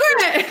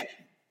secret?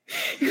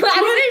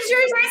 What is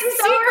your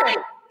secret?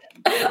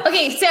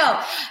 Okay, so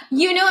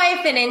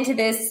I've been into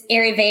this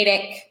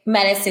Ayurvedic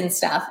medicine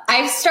stuff.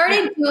 I've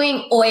started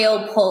doing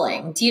oil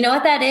pulling. Do you know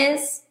what that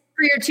is?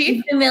 For your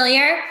teeth?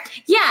 Familiar?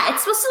 Yeah,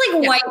 it's supposed to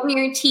like whiten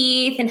your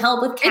teeth and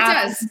help with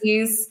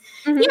cavities.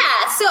 Mm-hmm.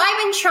 Yeah, so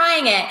I've been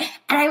trying it,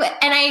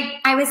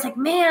 and I was like,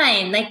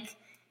 man, like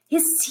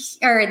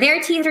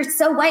their teeth are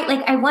so white.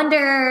 Like, I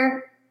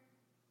wonder.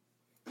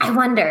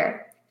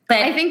 But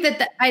I think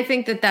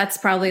that that's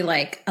probably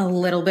like a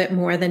little bit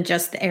more than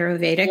just the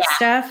Ayurvedic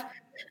stuff.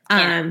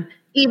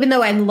 Even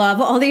though I love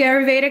all the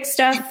Ayurvedic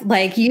stuff,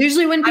 like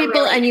usually when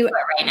people right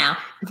now,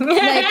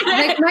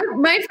 like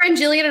my friend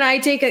Jillian and I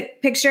take a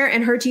picture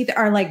and her teeth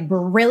are like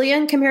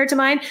brilliant compared to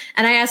mine.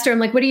 And I asked her, I'm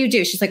like, what do you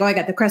do? She's like, oh, I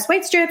got the crest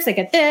white strips. I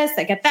get this,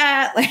 I get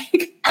that.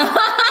 Like,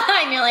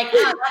 and you're like,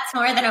 oh, that's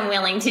more than I'm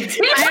willing to do.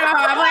 I know.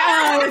 I'm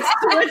like,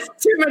 oh, it's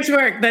too much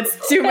work.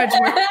 That's too much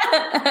work.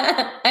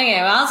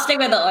 Okay, well, I'll stick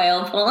with the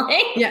oil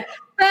pulling. Yeah.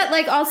 But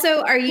like,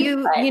 also, are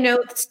you,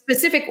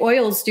 specific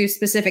oils do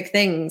specific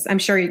things? I'm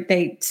sure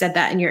they said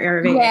that in your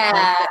Ayurveda.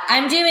 Yeah,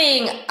 I'm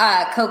doing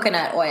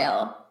coconut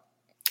oil.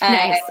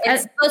 Nice.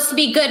 It's supposed to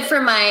be good for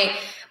my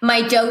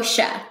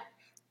dosha.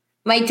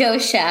 My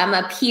dosha. I'm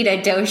a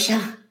Pitta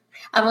dosha.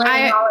 I'm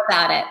learning all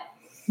about it.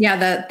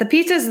 Yeah, the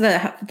pizza's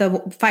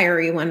the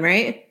fiery one,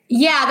 right?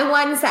 Yeah, the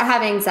ones that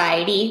have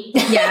anxiety.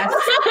 Yeah.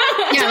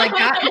 Yeah, like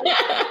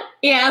that.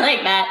 Yeah,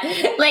 like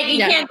that. Like you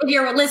can't, if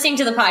you're listening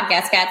to the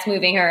podcast, Kat's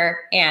moving her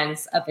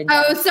hands up and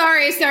down. Oh,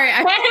 sorry.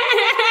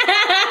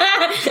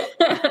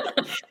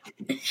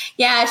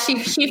 Yeah,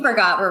 she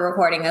forgot we're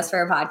recording this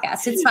for a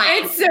podcast. It's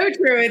fine. It's so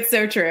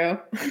true.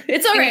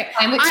 It's all right.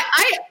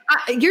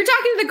 You're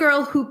talking to the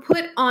girl who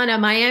put on a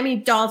Miami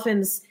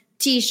Dolphins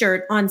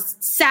t-shirt on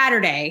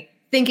Saturday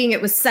thinking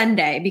it was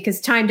Sunday because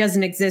time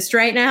doesn't exist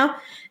right now.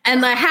 And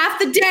like half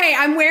the day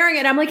I'm wearing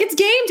it. I'm like, it's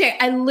game day.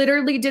 I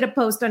literally did a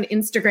post on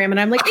Instagram and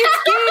I'm like,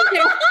 it's game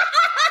day.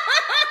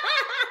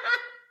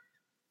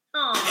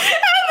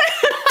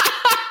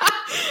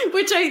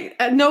 Which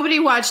nobody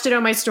watched it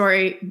on my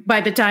story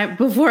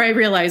before I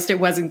realized it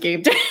wasn't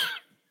game day.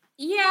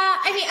 Yeah,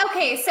 I mean,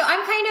 okay, so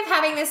I'm kind of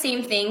having the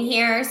same thing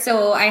here.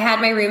 So I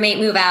had my roommate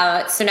move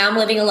out. So now I'm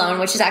living alone,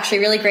 which is actually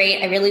really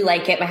great. I really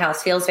like it. My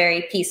house feels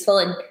very peaceful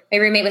and my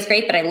roommate was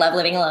great, but I love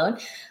living alone.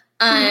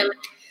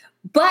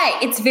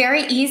 But it's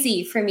very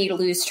easy for me to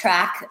lose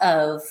track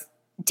of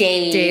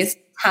days,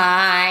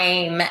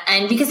 time,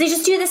 and because I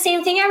just do the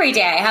same thing every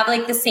day. I have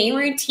like the same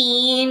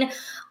routine.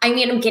 I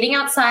mean, I'm getting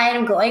outside,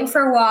 I'm going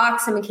for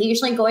walks, I'm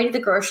occasionally going to the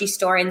grocery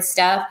store and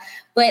stuff.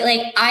 But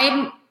like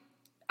I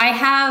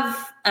have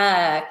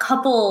a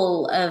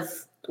couple of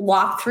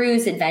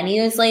walkthroughs at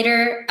venues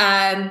later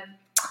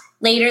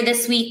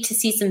this week to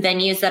see some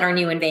venues that are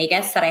new in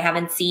Vegas that I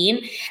haven't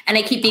seen. And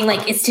I keep being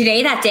like, is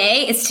today that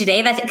day? Is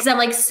today that day? Because I'm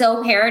like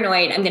so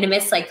paranoid. I'm going to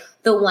miss like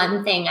the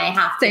one thing I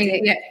have to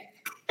do. Yeah.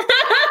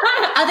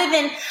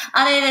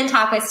 other than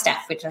talk with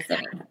Steph, which is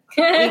amazing.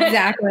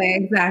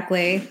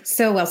 Exactly.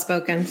 So well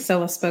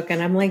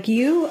spoken. I'm like,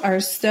 you are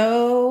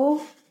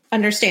so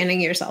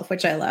understanding yourself,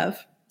 which I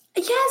love.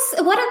 Yes.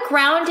 What a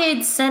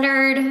grounded,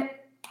 centered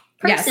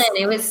person. Yes.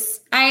 It was,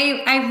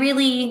 I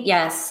really,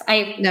 yes.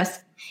 Yes.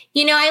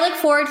 I look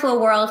forward to a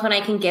world when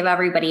I can give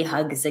everybody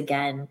hugs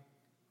again,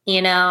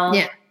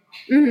 Yeah.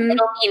 Mm-hmm.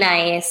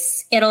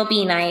 It'll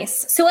be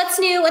nice. So what's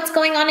new? What's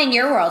going on in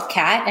your world,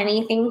 Kat?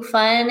 Anything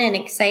fun and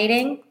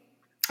exciting?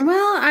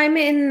 Well, I'm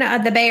in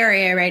the Bay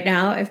Area right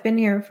now. I've been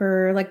here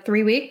for like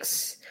 3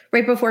 weeks.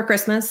 Right before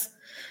Christmas,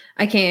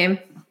 I came.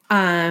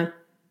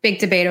 Big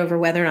debate over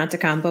whether or not to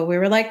come, but we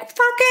were like,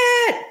 fuck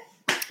it.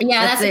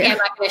 Yeah, that's okay. I'm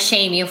not going to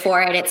shame you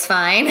for it. It's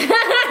fine.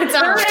 It's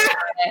all right.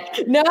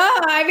 No,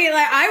 I mean,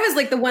 like, I was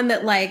like the one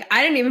that like,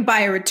 I didn't even buy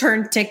a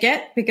return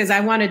ticket because I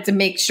wanted to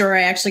make sure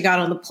I actually got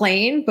on the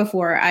plane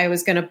before I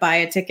was going to buy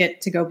a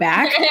ticket to go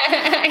back.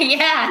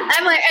 Yeah.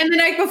 I'm like, and the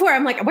night before,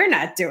 I'm like, we're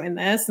not doing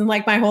this. And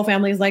like, my whole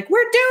family's like,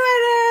 we're doing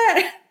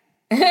it.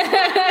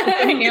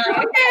 And you're like,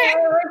 okay,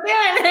 we're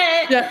doing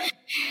it. Yeah.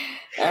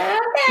 Okay.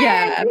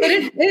 Yeah, but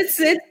it's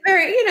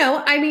very,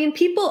 I mean,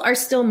 people are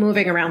still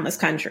moving around this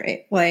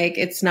country. Like,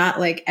 it's not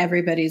like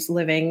everybody's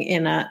living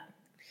in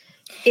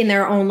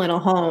their own little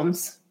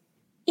homes.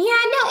 Yeah,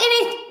 no,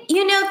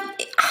 and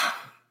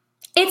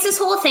it's this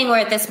whole thing where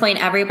at this point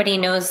everybody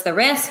knows the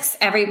risks,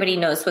 everybody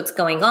knows what's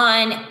going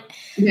on.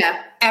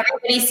 Yeah.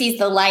 Everybody sees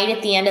the light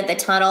at the end of the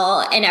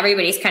tunnel and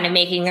everybody's kind of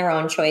making their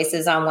own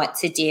choices on what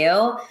to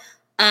do.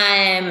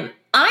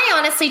 I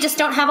honestly just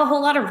don't have a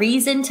whole lot of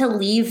reason to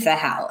leave the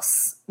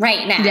house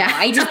right now. Yeah.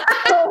 I just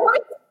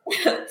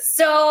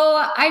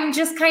so I'm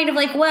just kind of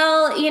like,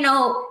 well,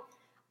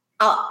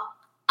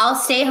 I'll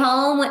stay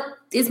home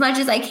as much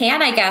as I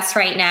can, I guess,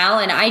 right now.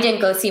 And I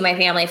didn't go see my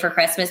family for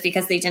Christmas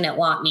because they didn't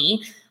want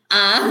me.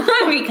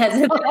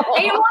 Because of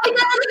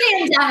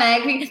the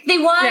pandemic. They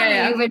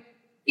wanted me, but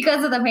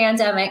because of the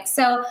pandemic.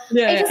 So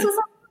I just was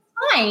like,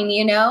 fine,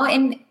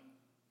 and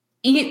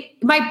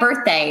my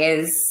birthday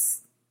is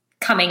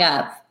coming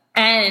up,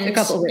 and a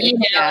couple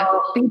weeks,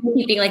 people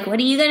keep being like, "What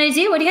are you gonna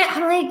do?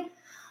 I'm like,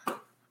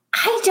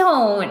 I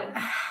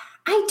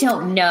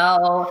don't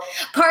know.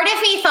 Part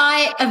of me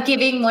thought of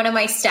giving one of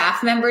my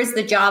staff members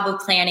the job of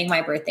planning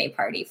my birthday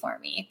party for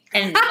me,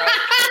 and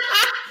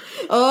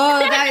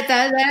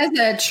that's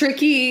a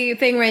tricky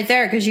thing right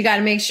there because you got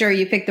to make sure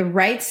you pick the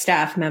right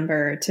staff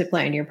member to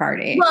plan your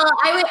party. Well,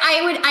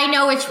 I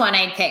know which one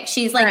I'd pick.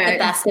 She's like the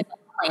best event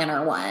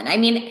planner one. I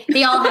mean,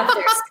 they all have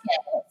their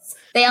skills.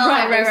 They all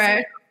have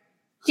right.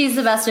 She's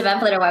the best event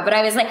planner one. But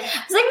I was like, maybe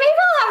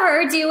I'll have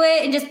her do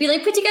it and just be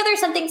like, put together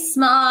something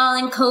small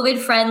and COVID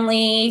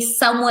friendly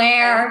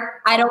somewhere.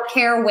 I don't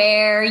care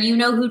where. You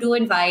know who to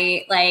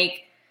invite.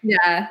 Like,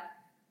 yeah.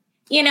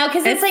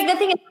 Because it's like the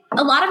thing is,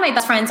 a lot of my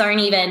best friends aren't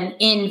even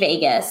in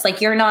Vegas.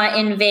 Like, you're not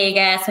in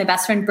Vegas. My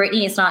best friend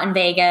Brittany is not in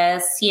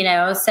Vegas,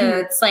 so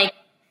it's like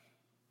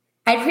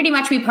I'd pretty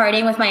much be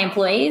partying with my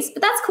employees,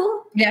 but that's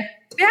cool. Yeah.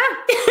 Yeah.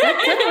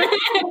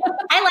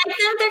 I like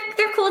them.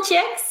 They're cool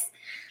chicks.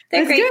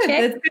 They're great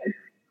chicks.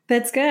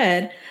 That's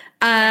good.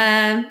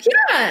 And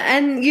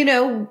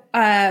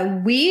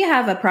we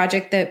have a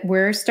project that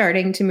we're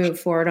starting to move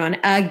forward on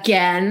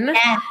again.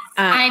 Yes,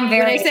 I'm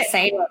very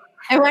excited.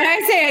 And when I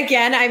say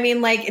again, I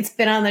mean like it's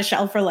been on the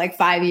shelf for like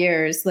 5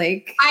 years.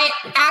 Like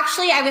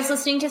I was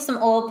listening to some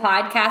old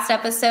podcast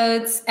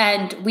episodes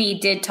and we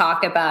did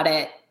talk about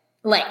it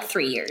like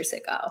 3 years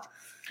ago.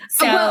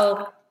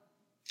 So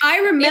I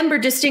remember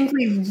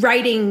distinctly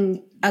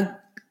writing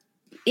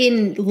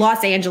in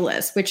Los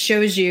Angeles, which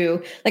shows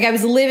you like I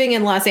was living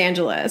in Los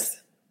Angeles.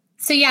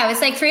 So yeah, it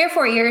was like 3 or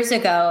 4 years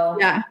ago.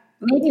 Yeah.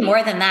 Maybe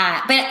more than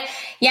that. But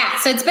yeah,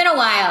 so it's been a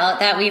while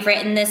that we've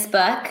written this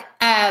book.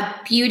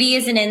 Beauty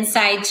is an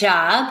Inside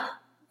Job.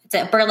 It's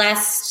a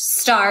burlesque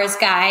star's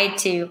guide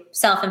to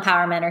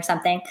self-empowerment or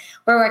something.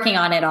 We're working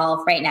on it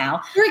all right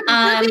now.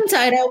 Working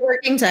title.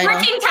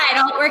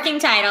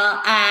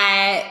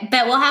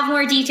 But we'll have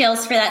more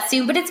details for that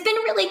soon. But it's been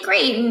really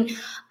great. And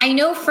I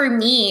know for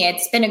me,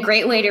 it's been a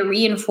great way to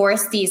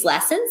reinforce these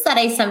lessons that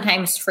I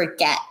sometimes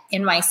forget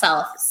in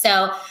myself.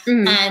 So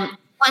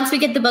once we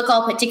get the book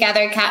all put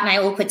together, Kat and I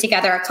will put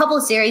together a couple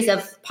of series of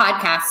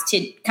podcasts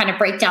to kind of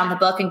break down the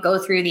book and go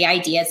through the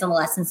ideas and the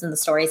lessons and the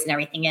stories and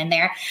everything in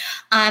there.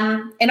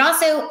 And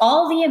also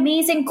all the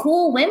amazing,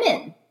 cool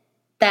women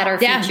that are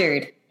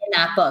featured in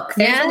that book.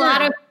 There's a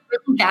lot of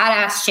really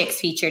badass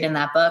chicks featured in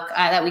that book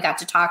that we got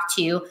to talk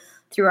to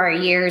through our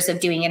years of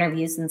doing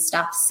interviews and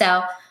stuff.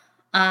 So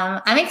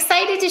I'm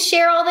excited to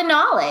share all the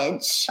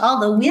knowledge, all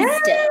the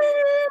wisdom.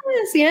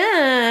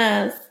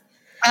 Yes.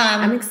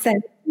 I'm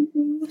excited.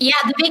 Yeah,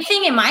 the big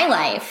thing in my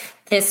life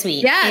this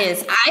week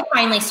is I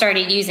finally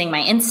started using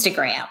my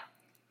Instagram.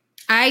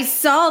 I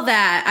saw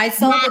that. I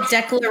saw the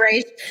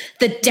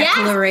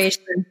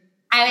declaration.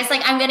 I was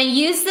like, I'm going to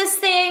use this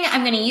thing.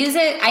 I'm going to use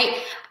it.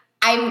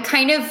 I'm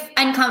kind of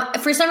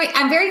for some reason,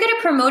 I'm very good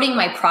at promoting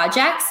my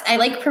projects. I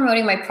like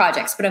promoting my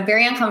projects, but I'm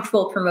very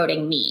uncomfortable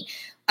promoting me.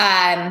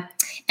 And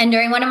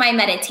during one of my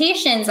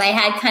meditations, I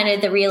had kind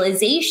of the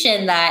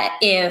realization that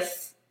if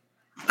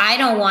I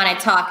don't want to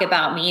talk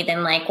about me,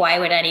 then like, why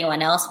would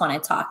anyone else want to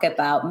talk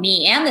about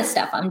me and the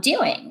stuff I'm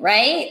doing?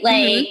 Right.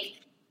 Like,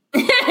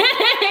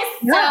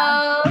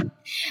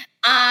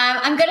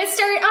 I'm going to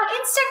start on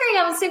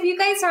Instagram. So if you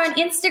guys are on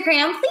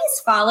Instagram, please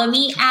follow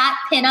me at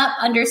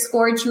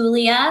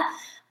pinup_Julia.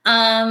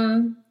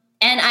 And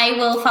I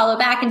will follow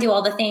back and do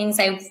all the things.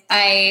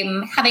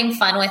 I'm having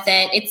fun with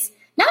it. It's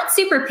not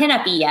super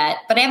pinup-y yet,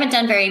 but I haven't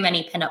done very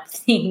many pinup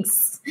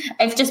things.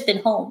 I've just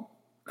been home.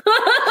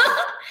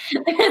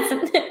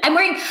 I'm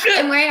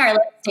wearing our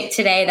lipstick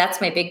today.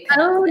 That's my big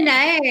pinup thing.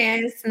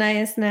 Nice.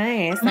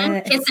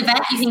 It's a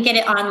bet. You can get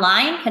it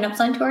online,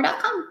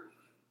 pinupsontour.com.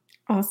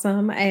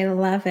 Awesome. I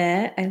love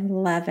it.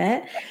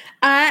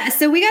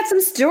 So we got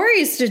some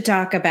stories to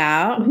talk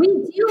about. We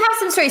do have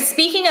some stories.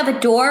 Speaking of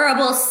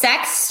adorable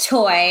sex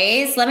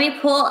toys, let me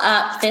pull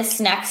up this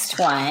next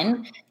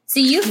one. So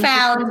you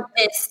found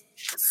this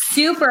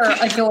super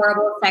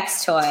adorable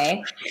sex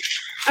toy.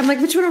 I'm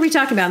like, which one are we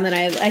talking about? And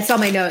then I saw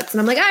my notes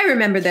and I'm like, I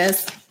remember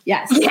this.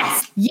 Yes.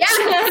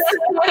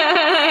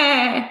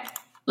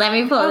 Let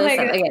me pull this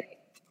up again.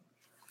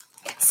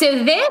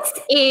 So this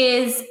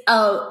is,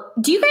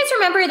 do you guys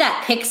remember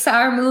that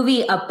Pixar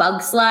movie, A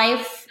Bug's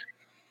Life?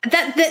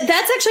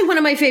 That's actually one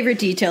of my favorite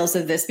details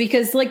of this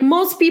because like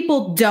most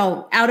people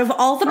don't. Out of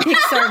all the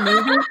Pixar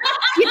movies,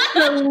 it's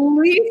the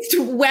least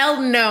well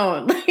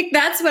known. Like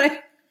that's what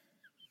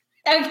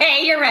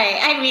Okay, you're right.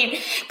 I mean,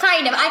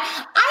 kind of.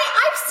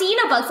 I've seen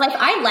A Bug's Life.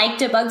 I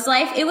liked A Bug's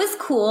Life. It was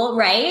cool,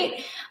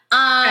 right?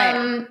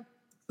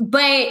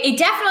 But it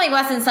definitely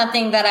wasn't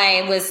something that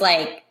I was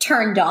like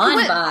turned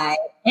on by.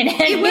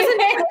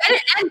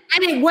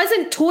 It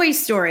wasn't Toy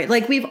Story.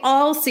 Like we've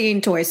all seen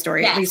Toy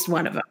Story, at least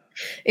one of them.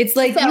 It's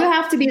like you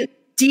have to be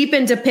deep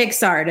into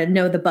Pixar to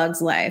know The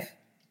Bug's Life.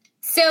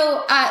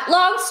 So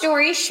long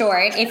story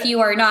short, if you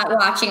are not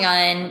watching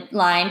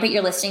online, but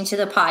you're listening to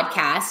the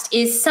podcast,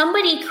 is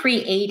somebody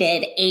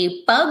created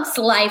a Bug's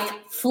Life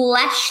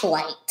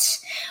fleshlight.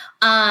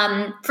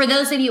 For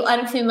those of you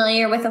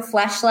unfamiliar with a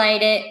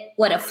fleshlight,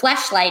 what a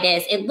fleshlight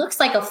is, it looks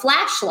like a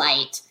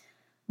flashlight,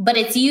 but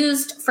it's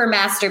used for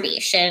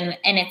masturbation.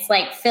 And it's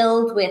like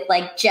filled with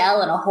like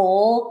gel in a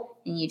hole.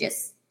 And you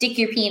just stick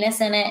your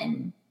penis in it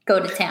and go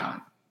to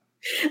town.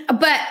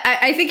 But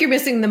I think you're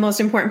missing the most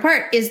important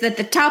part is that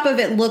the top of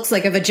it looks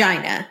like a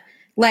vagina.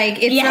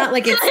 Like it's not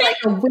like it's like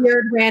a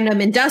weird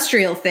random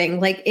industrial thing.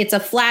 Like it's a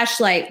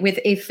flashlight with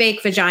a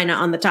fake vagina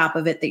on the top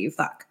of it that you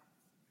fuck.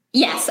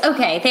 Yes.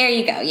 Okay. There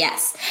you go.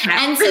 Yes.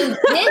 And so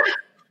this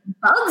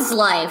Bug's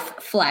Life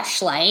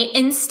fleshlight,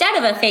 instead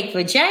of a fake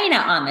vagina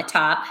on the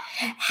top,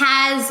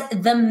 has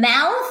the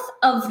mouth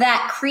of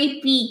that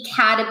creepy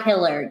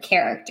caterpillar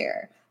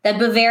character. The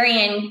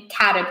Bavarian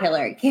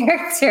caterpillar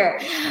character.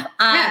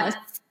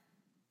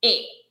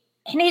 It's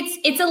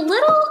a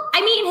little,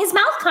 I mean, his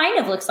mouth kind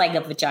of looks like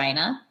a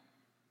vagina.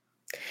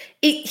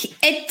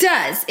 It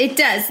does.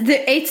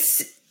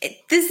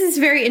 This is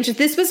very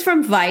interesting. This was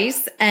from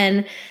Vice,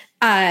 and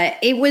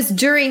it was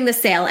during the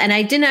sale, and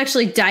I didn't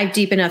actually dive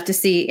deep enough to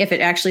see if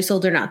it actually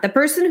sold or not. The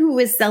person who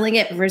was selling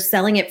it for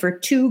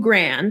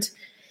 $2,000.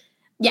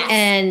 Yes.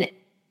 And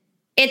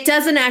it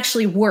doesn't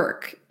actually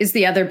work is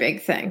the other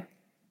big thing.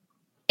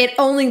 It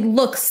only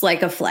looks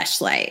like a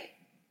fleshlight.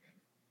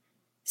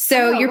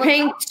 So you're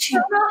paying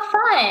not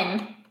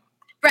fun.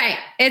 Right.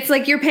 It's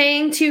like you're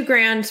paying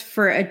 $2,000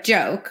 for a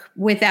joke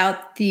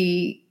without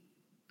the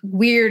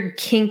weird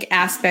kink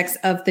aspects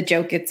of the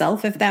joke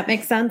itself, if that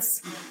makes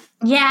sense.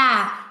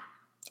 Yeah.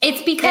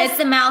 It's because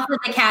the mouth of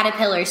the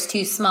caterpillar is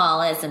too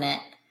small, isn't it?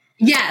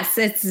 Yes,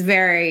 it's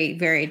very,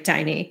 very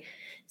tiny.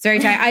 It's very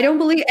tiny. I don't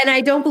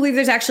believe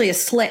there's actually a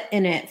slit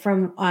in it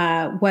from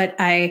what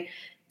I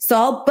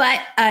saw.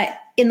 But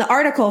in the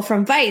article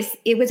from Vice,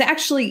 it was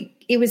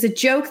a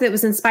joke that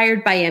was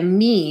inspired by a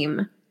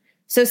meme.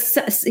 So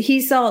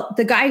he saw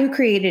the guy who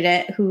created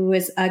it, who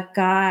was a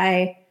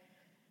guy,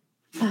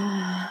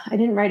 I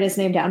didn't write his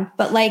name down,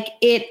 but like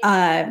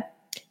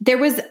there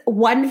was a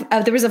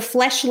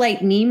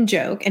fleshlight meme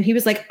joke, and he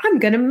was like, I'm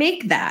going to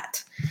make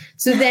that.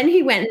 So then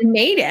he went and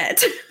made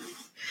it,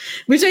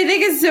 which I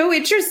think is so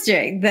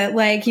interesting that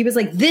like, he was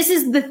like, this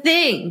is the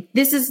thing.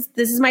 This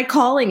is my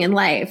calling in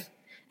life.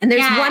 And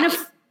there's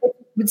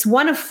it's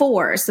one of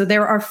 4. So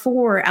there are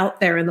 4 out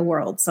there in the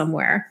world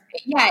somewhere.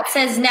 Yeah. It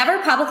says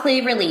never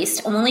publicly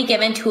released, only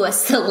given to a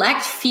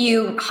select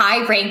few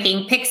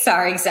high-ranking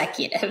Pixar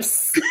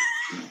executives.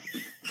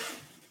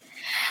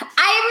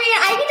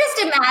 I can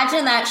just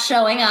imagine that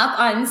showing up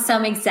on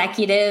some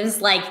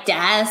executive's like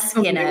desk,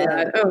 Oh my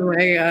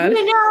God.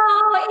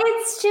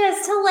 It's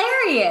just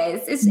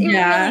hilarious. It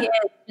really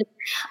is.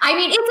 I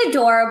mean, it's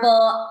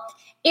adorable.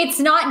 It's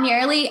not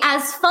nearly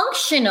as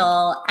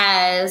functional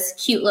as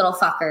Cute Little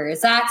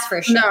Fuckers, that's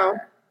for sure. No,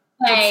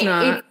 it's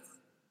not.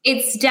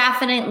 It's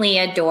definitely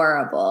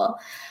adorable.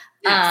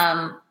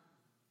 Yes.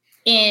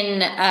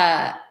 In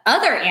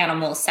other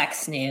animal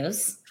sex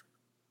news,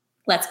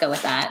 let's go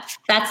with that.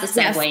 That's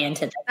the segue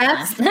into this.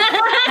 That's the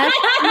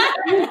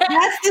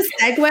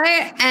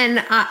segue.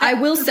 And I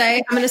will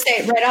say, I'm going to say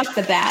it right off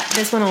the bat.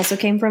 This one also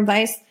came from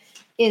Vice.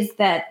 Is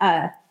that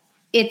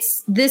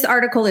this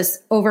article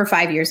is over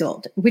 5 years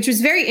old, which was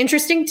very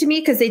interesting to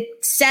me because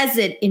it says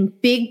it in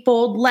big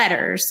bold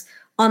letters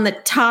on the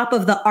top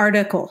of the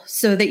article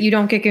so that you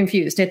don't get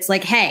confused. It's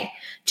like, hey,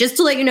 just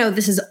to let you know,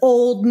 this is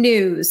old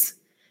news.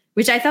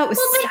 Which I thought was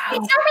it's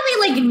not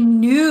really like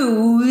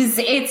news.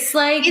 It's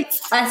like it's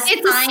a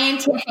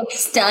scientific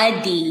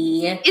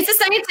study. It's a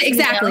scientific,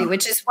 exactly,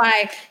 which is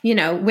why,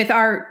 with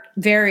our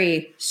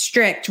very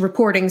strict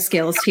reporting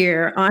skills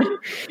here on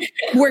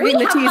working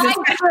the T's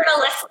and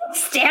journalistic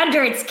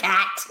standards,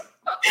 Kat.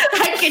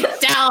 I can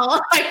tell.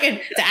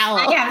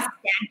 I have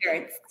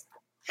standards.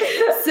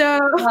 So,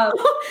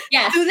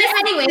 yes. So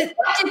anyways,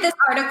 what did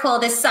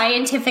this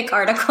scientific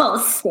article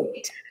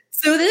state?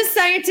 So this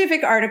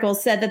scientific article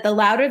said that the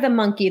louder the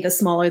monkey, the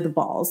smaller the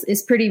balls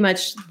is pretty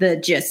much the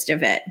gist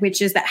of it,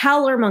 which is that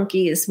howler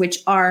monkeys,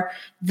 which are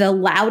the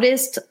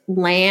loudest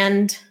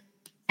land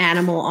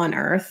animal on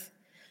Earth,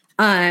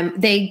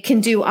 they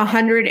can do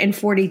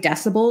 140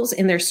 decibels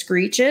in their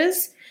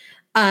screeches.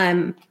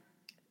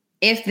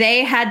 If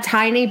they had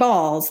tiny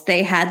balls,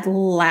 they had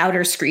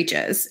louder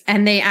screeches,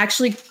 and they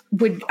actually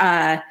would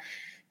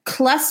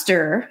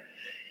cluster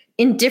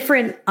in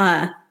different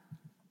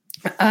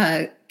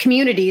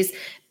communities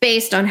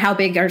based on how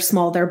big or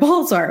small their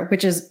balls are,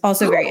 which is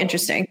also very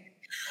interesting.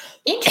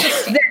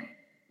 Interesting.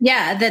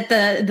 That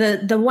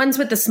the ones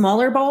with the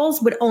smaller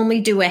balls would only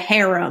do a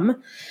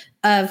harem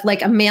of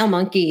like a male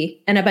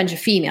monkey and a bunch of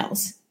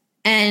females.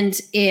 And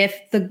if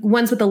the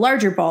ones with the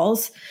larger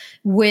balls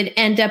would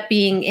end up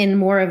being in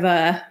more of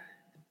a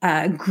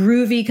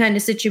groovy kind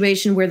of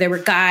situation where there were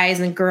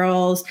guys and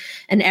girls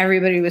and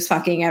everybody was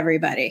fucking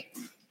everybody.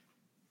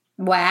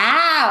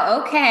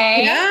 Wow.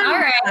 Okay. Yeah. All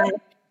right.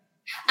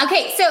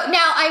 Okay. So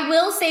now I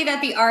will say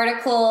that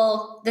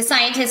the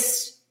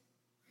scientists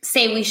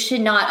say we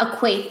should not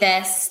equate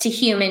this to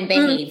human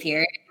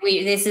behavior.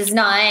 This is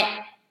not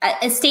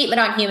a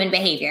statement on human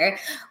behavior,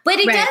 but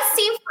it does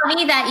seem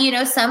funny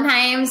that,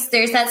 sometimes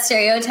there's that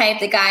stereotype,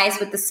 the guys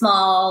with the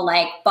small,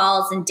 like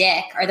balls and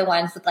dick are the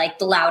ones with like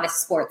the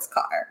loudest sports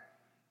car.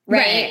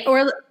 Right.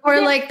 Or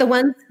like the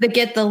ones that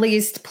get the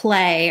least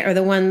play are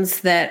the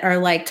ones that are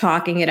like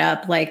talking it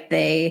up like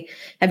they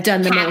have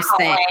done the most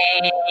thing.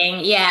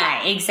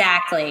 Yeah,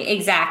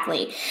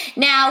 exactly.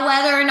 Now,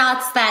 whether or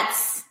not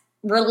that's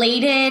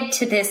related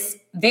to this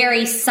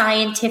very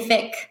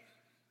scientific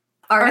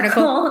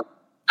article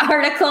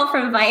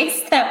from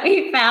Vice that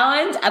we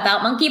found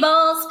about monkey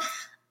balls,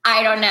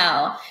 I don't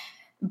know.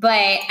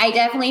 But I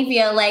definitely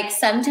feel like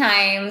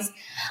sometimes,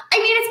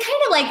 it's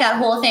kind of like that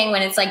whole thing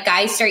when it's like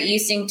guys start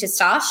using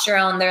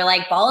testosterone, their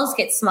like balls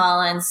get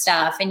small and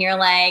stuff. And you're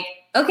like,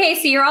 okay,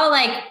 so you're all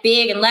like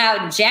big and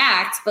loud and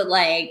jacked, but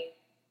like,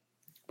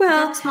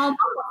 well, small balls.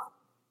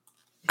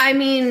 I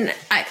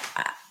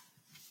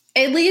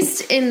at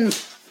least in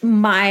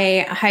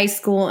my high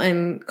school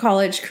and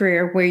college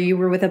career where you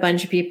were with a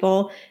bunch of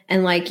people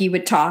and like you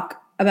would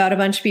talk about a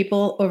bunch of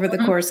people over the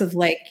course of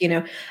like,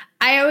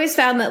 I always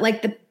found that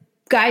like the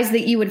guys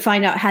that you would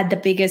find out had the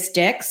biggest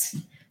dicks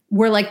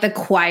were like the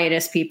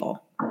quietest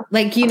people.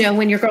 Like, you know,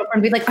 when your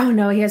girlfriend would be like, oh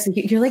no, he has,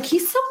 you're like,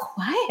 he's so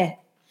quiet.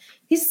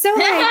 He's so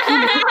like,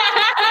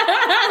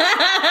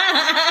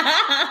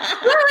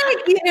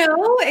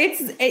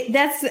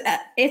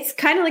 it's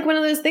kind of like one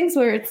of those things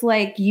where it's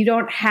like, you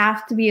don't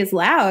have to be as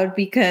loud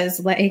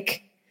because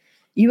like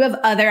you have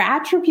other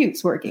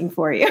attributes working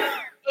for you.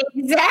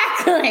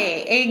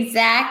 Exactly.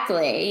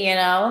 You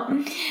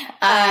know,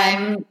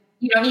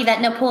 you don't need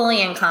that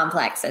Napoleon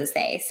complex, as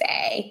they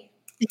say.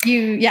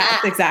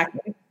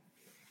 Exactly.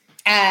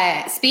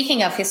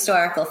 Speaking of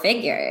historical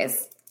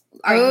figures,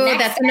 our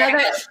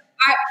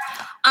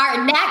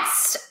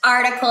next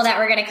article that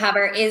we're going to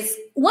cover is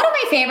one of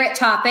my favorite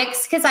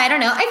topics because I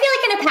don't know. I feel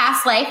like in a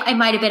past life I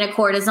might have been a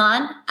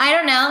courtesan. I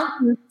don't know.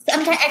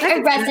 Sometimes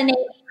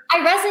I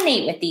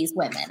resonate with these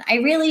women. I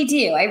really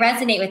do. I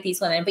resonate with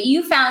these women. But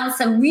you found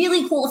some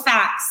really cool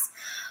facts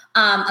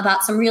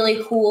about some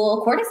really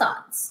cool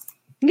courtesans.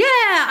 Yeah,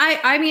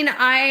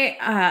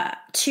 I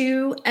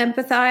too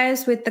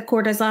empathize with the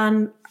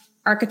courtesan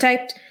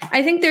archetype.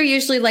 I think they're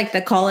usually like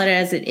the call it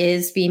as it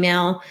is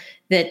female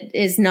that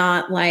is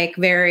not like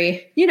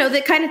very, you know,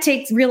 that kind of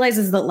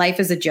realizes that life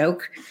is a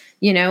joke,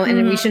 you know,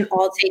 and we shouldn't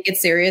all take it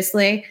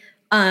seriously.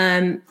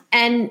 And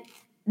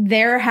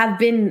there have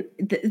been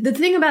the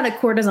thing about a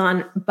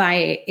courtesan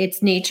by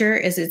its nature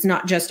is it's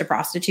not just a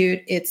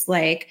prostitute. It's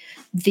like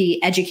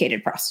the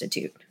educated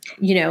prostitute,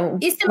 you know,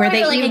 it's similar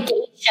to like a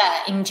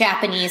geisha in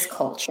Japanese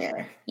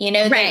culture, you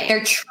know, right.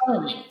 They're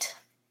trained.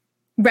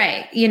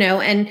 Right. You know,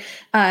 and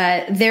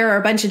there are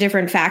a bunch of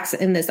different facts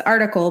in this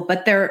article,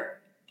 but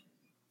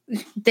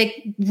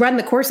they run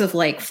the course of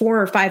like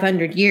 400 or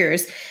 500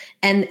 years.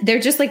 And they're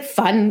just like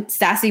fun,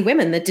 sassy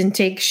women that didn't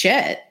take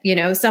shit. You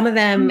know, some of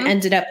them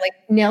ended up like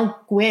Nell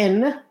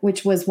Gwyn,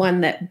 which was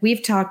one that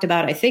we've talked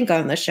about, I think,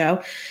 on the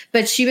show.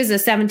 But she was a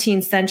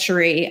 17th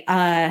century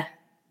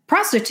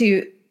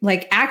prostitute,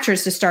 like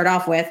actress to start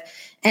off with,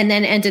 and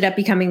then ended up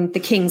becoming the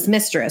king's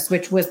mistress,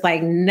 which was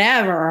like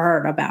never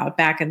heard about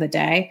back in the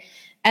day.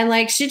 And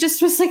like, she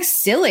just was like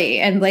silly.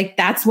 And like,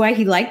 that's why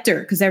he liked her,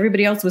 because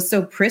everybody else was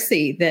so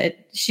prissy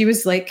that she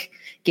was like,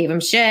 gave him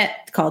shit,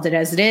 called it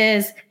as it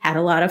is, had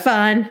a lot of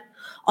fun.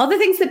 All the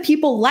things that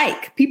people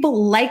like.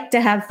 People like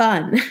to have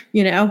fun,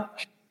 you know?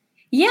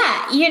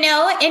 Yeah, you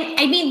know, and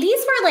I mean,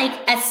 these were like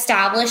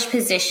established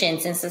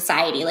positions in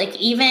society. Like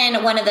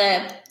even one of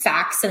the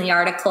facts in the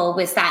article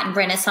was that in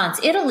Renaissance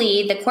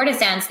Italy, the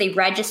courtesans, they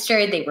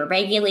registered, they were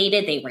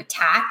regulated, they were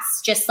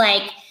taxed, just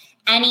like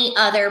any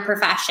other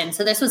profession.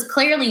 So this was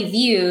clearly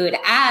viewed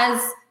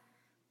as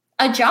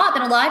a job.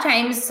 And a lot of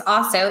times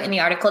also in the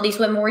article, these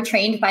women were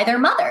trained by their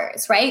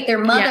mothers, right? Their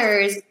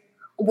mothers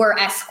were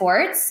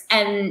escorts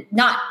and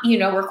not, you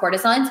know, were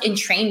courtesans and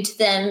trained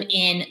them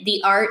in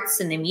the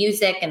arts and the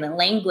music and the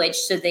language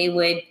so they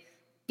would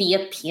be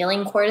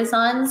appealing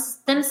courtesans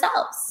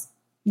themselves.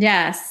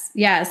 Yes.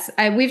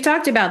 We've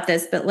talked about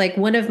this, but like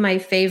one of my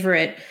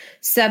favorite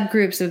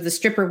subgroups of the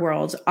stripper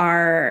world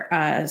are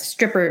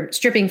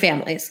stripping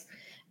families.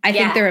 I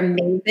think they're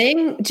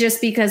amazing just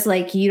because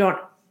like you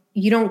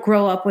don't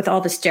grow up with all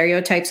the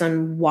stereotypes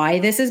on why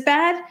this is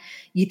bad.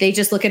 They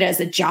just look at it as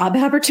a job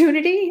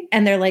opportunity.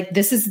 And they're like,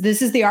 this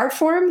is the art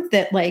form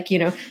that like, you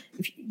know,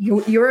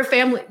 you're a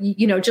family,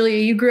 you know, Julia,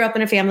 you grew up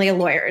in a family of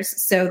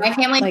lawyers. So my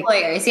family like,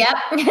 lawyers. Yep.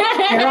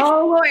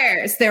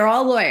 They're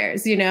all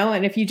lawyers, you know?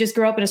 And if you just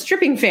grow up in a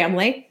stripping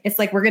family, it's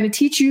like, we're going to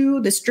teach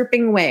you the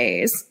stripping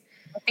ways.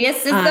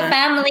 This is the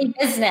family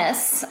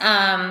business.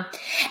 And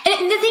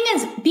the thing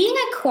is, being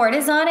a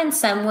courtesan in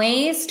some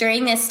ways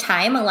during this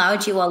time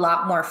allowed you a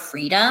lot more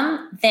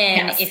freedom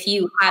than if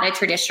you had a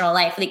traditional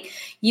life. Like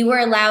you were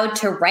allowed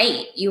to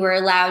write, you were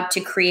allowed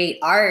to create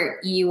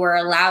art, you were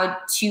allowed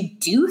to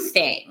do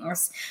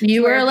things.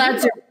 You were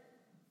allowed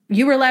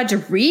to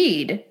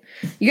read.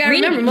 You got to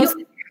remember most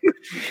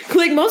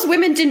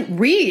women didn't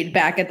read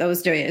back at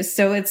those days.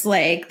 So it's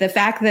like the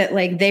fact that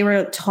like they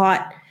were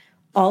taught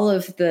all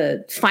of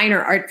the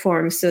finer art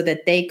forms so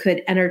that they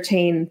could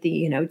entertain the,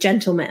 you know,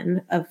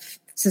 gentlemen of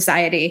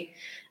society,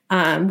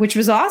 which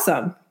was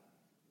awesome.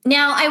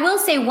 Now, I will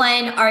say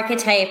one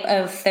archetype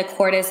of the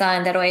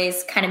courtesan that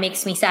always kind of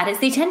makes me sad is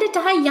they tend to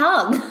die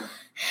young.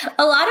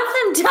 A lot of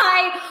them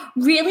die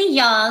really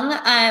young.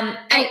 I'm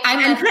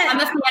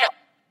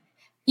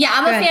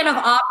a fan of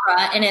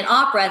opera, and in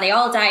opera, they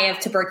all die of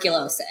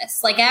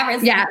tuberculosis. Like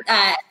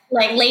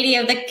like Lady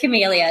of the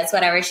Camellias,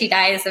 whatever, she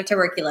dies of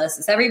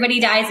tuberculosis. Everybody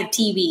dies of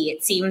TB,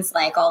 it seems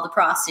like, all the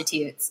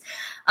prostitutes.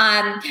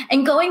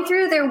 And going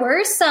through, there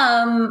were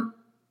some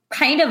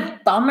kind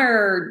of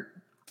bummer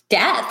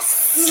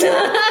deaths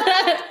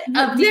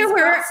of these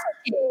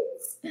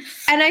prostitutes.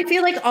 And I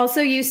feel like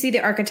also you see the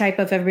archetype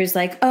of everybody's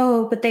like,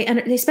 oh, but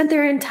they spent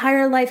their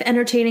entire life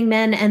entertaining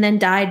men and then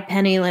died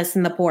penniless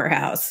in the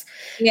poorhouse.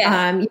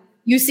 Yeah.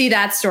 You see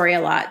that story a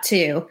lot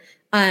too.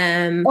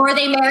 Or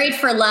they married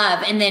for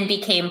love and then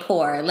became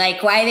poor.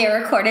 Like why they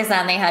were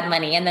courtesan, they had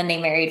money, and then they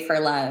married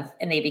for love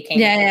and they became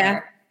poor.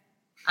 Yeah.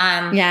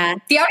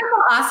 The article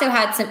also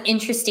had some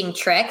interesting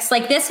tricks.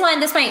 Like this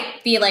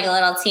might be like a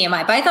little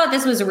TMI, but I thought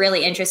this was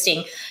really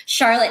interesting.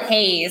 Charlotte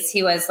Hayes,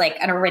 who was like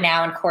a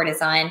renowned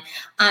courtesan,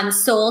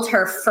 sold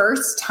her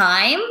first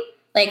time,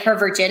 like her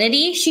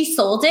virginity, she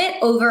sold it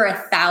over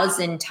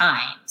 1,000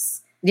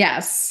 times.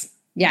 Yes.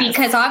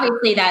 Because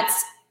obviously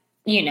that's,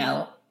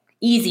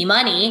 easy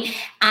money.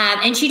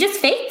 And she just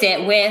faked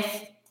it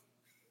with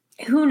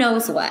who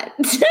knows what.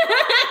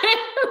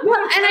 Well,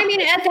 and I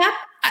mean, at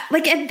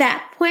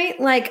that point,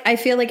 like, I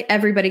feel like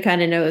everybody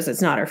kind of knows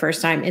it's not her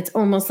first time. It's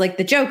almost like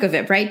the joke of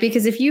it, right?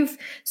 Because if you've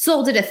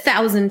sold it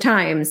 1,000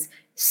 times,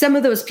 some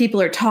of those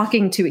people are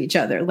talking to each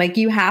other. Like,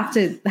 you have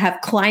to have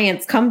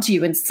clients come to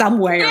you in some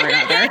way or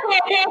another.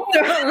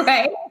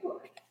 Right.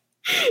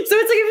 So it's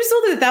like, if you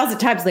sold it 1,000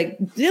 times, like,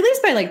 at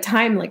least by like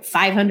time, like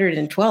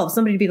 512,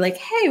 somebody would be like,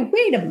 hey,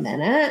 wait a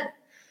minute.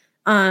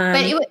 But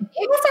it was a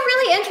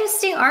really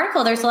interesting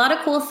article. There's a lot of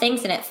cool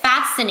things in it.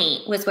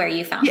 Fascinate was where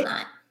you found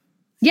that.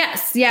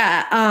 Yes.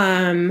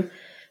 Yeah.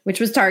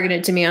 Which was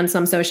targeted to me on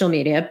some social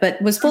media,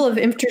 but was full of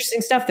interesting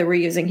stuff that we're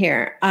using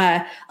here.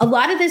 A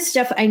lot of this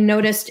stuff I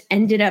noticed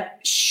ended up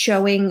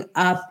showing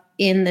up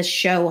in the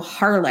show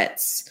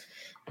Harlots.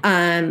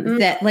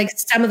 That like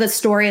some of the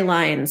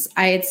storylines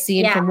I had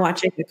seen from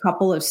watching a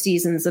couple of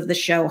seasons of the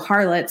show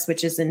Harlots,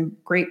 which is in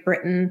Great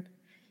Britain.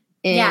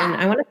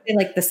 I want to say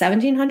like the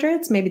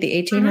 1700s, maybe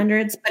the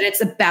 1800s, but it's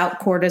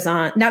about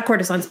not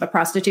courtesans, but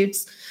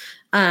prostitutes.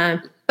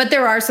 But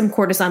there are some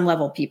courtesan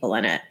level people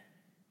in it.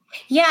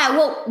 Yeah,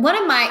 well,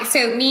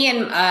 me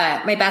and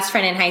my best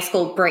friend in high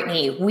school,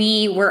 Brittany,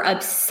 we were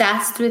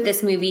obsessed with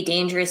this movie,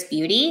 Dangerous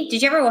Beauty.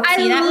 Did you ever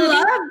see that movie?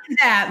 I loved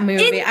that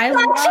movie. It's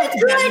such a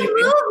good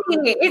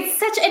movie.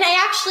 And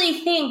I actually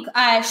think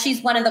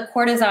she's one of the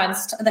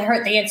courtesans.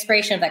 The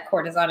inspiration of that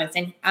courtesan is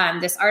in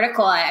this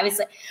article. I was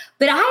like,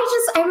 but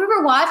I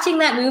remember watching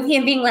that movie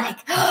and being like,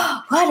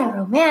 oh, what a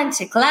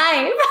romantic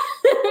life.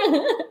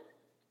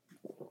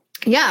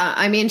 Yeah,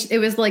 I mean, it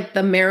was like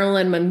the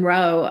Marilyn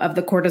Monroe of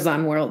the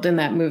courtesan world in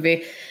that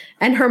movie.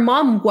 And her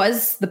mom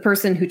was the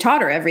person who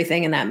taught her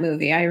everything in that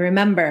movie. I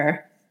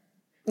remember.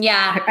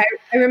 Yeah.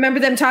 I remember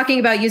them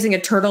talking about using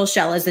a turtle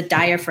shell as a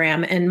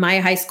diaphragm. And my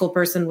high school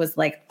person was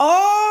like,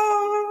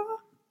 oh.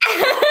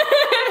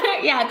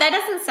 Yeah, that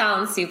doesn't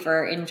sound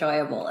super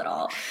enjoyable at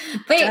all.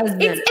 But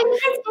it's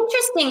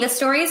interesting. The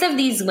stories of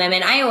these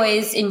women, I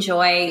always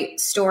enjoy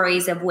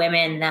stories of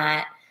women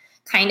that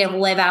kind of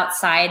live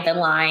outside the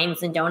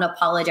lines and don't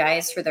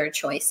apologize for their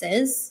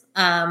choices.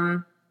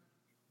 And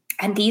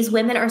these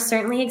women are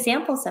certainly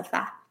examples of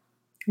that.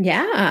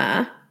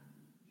 Yeah.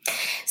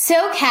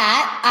 So,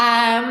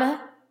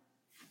 Kat,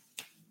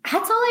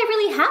 that's all I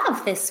really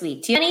have this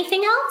week. Do you have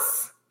anything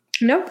else?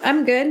 Nope,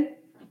 I'm good.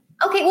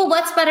 Okay, well,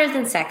 what's better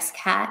than sex,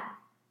 Kat?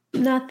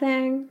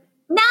 Nothing.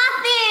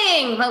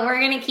 But we're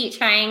going to keep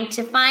trying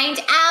to find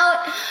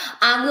out.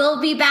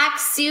 We'll be back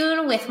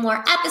soon with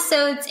more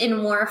episodes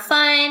and more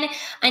fun.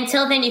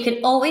 Until then, you can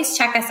always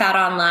check us out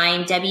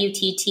online,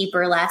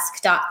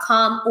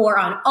 WTTburlesque.com, or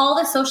on all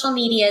the social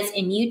medias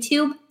and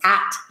YouTube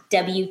at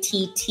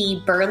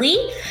WTT Burley.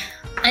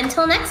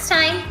 Until next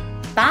time,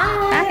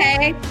 bye.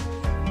 Bye.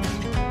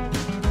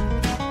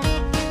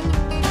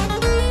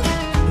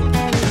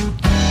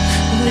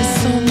 There's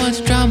so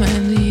much drama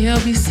in the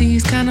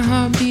LBC's kinda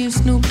hard being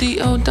Snoop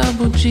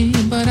D-O-double-G,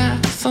 but I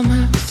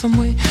somehow,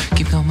 someway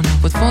keep coming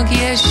up with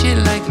funky ass shit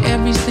like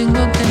every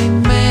single day.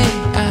 May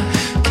I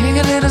kick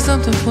a little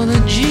something for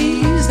the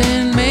G's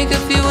and make a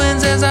few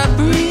ends as I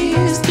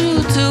breeze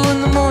through 2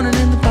 in the morning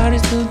and the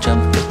party's still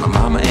jumping 'cause my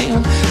mama ain't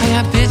home. I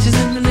got bitches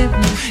in the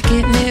living room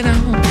getting it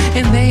on,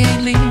 and they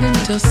ain't leaving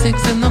till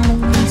 6 in the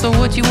morning. So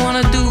what you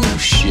wanna do?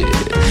 Shit,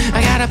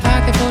 I got a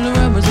pocket full of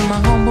rubbers and my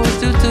homeboys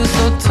do too.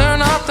 So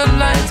turn off the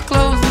lights,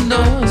 close the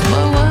doors.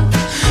 But what?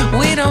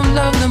 We don't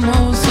love them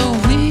all, so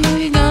we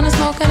gonna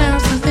smoke an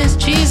ounce of this.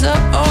 G's up,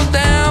 all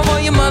down, while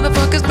you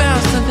motherfuckers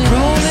bounce to this.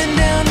 Rolling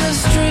down the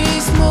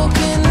street,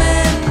 smoking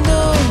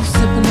Endo,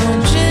 sipping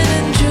on gin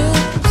and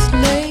juice,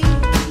 late.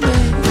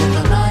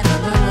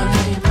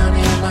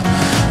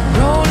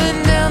 Rolling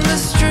down the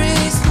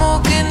street,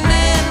 smoking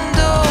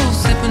Endo,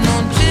 sipping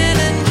on gin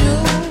and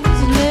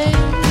juice, late.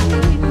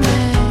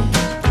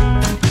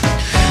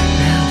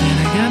 Now that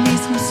I got me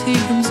some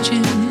Seagram's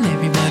gin,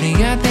 everybody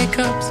got their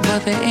cups, but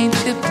they ain't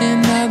chipped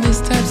in. Now this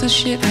types of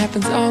shit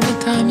happens all the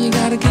time. You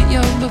gotta get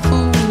your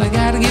before, I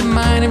gotta get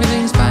mine.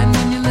 Everything's fine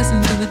when you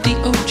listen to the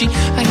D.O.G.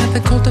 I got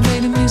the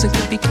cultivated music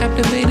to be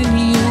captivating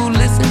you. Who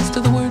listens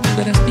to the words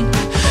that I speak?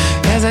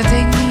 As I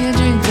take me a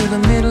drink to the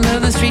middle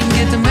of the street and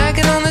get to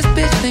macking on this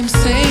bitch named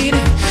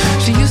Sadie.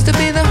 She used to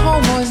be the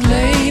homeboy's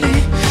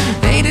lady.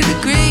 80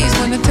 degrees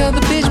when I tell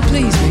the bitch,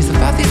 please raise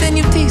about these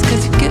NUTs,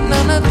 'cause you get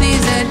none of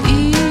these at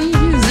ease.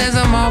 As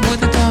I'm mob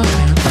with the dog,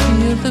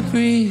 feel the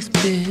breeze,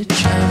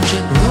 bitch. I'm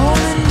just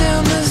rolling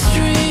down the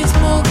street,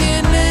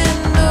 smoking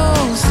Endo,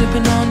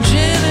 sipping on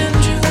gin and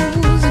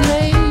juice,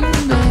 late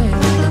back.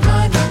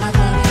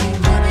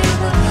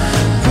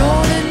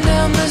 Rolling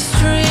down the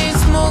street,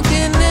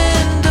 smoking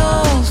Endo,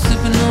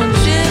 sipping on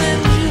gin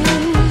and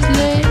juice,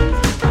 late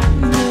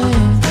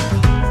back.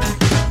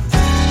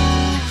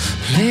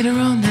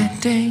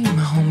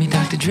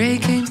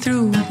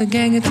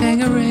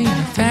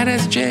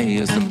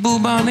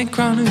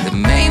 chronic that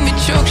made me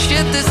choke.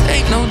 Shit, this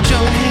ain't no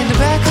joke. I had to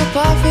back up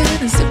off it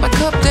and sit my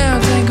cup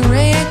down.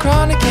 Tanqueray and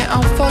chronic, yeah,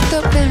 I'm fucked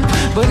up now,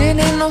 but it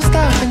ain't no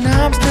stopping.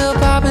 Now I'm still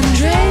popping.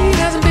 Dre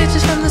got some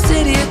bitches from the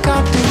city of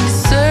Compton.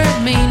 Serve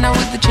me now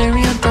with the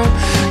cherry on top.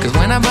 Cause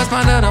when I bust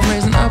my nut, I'm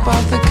raising up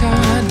off the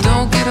car.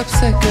 Don't get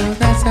upset, girl,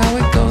 that's how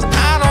it goes.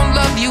 I don't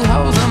love you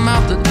hoes, I'm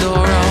out the door.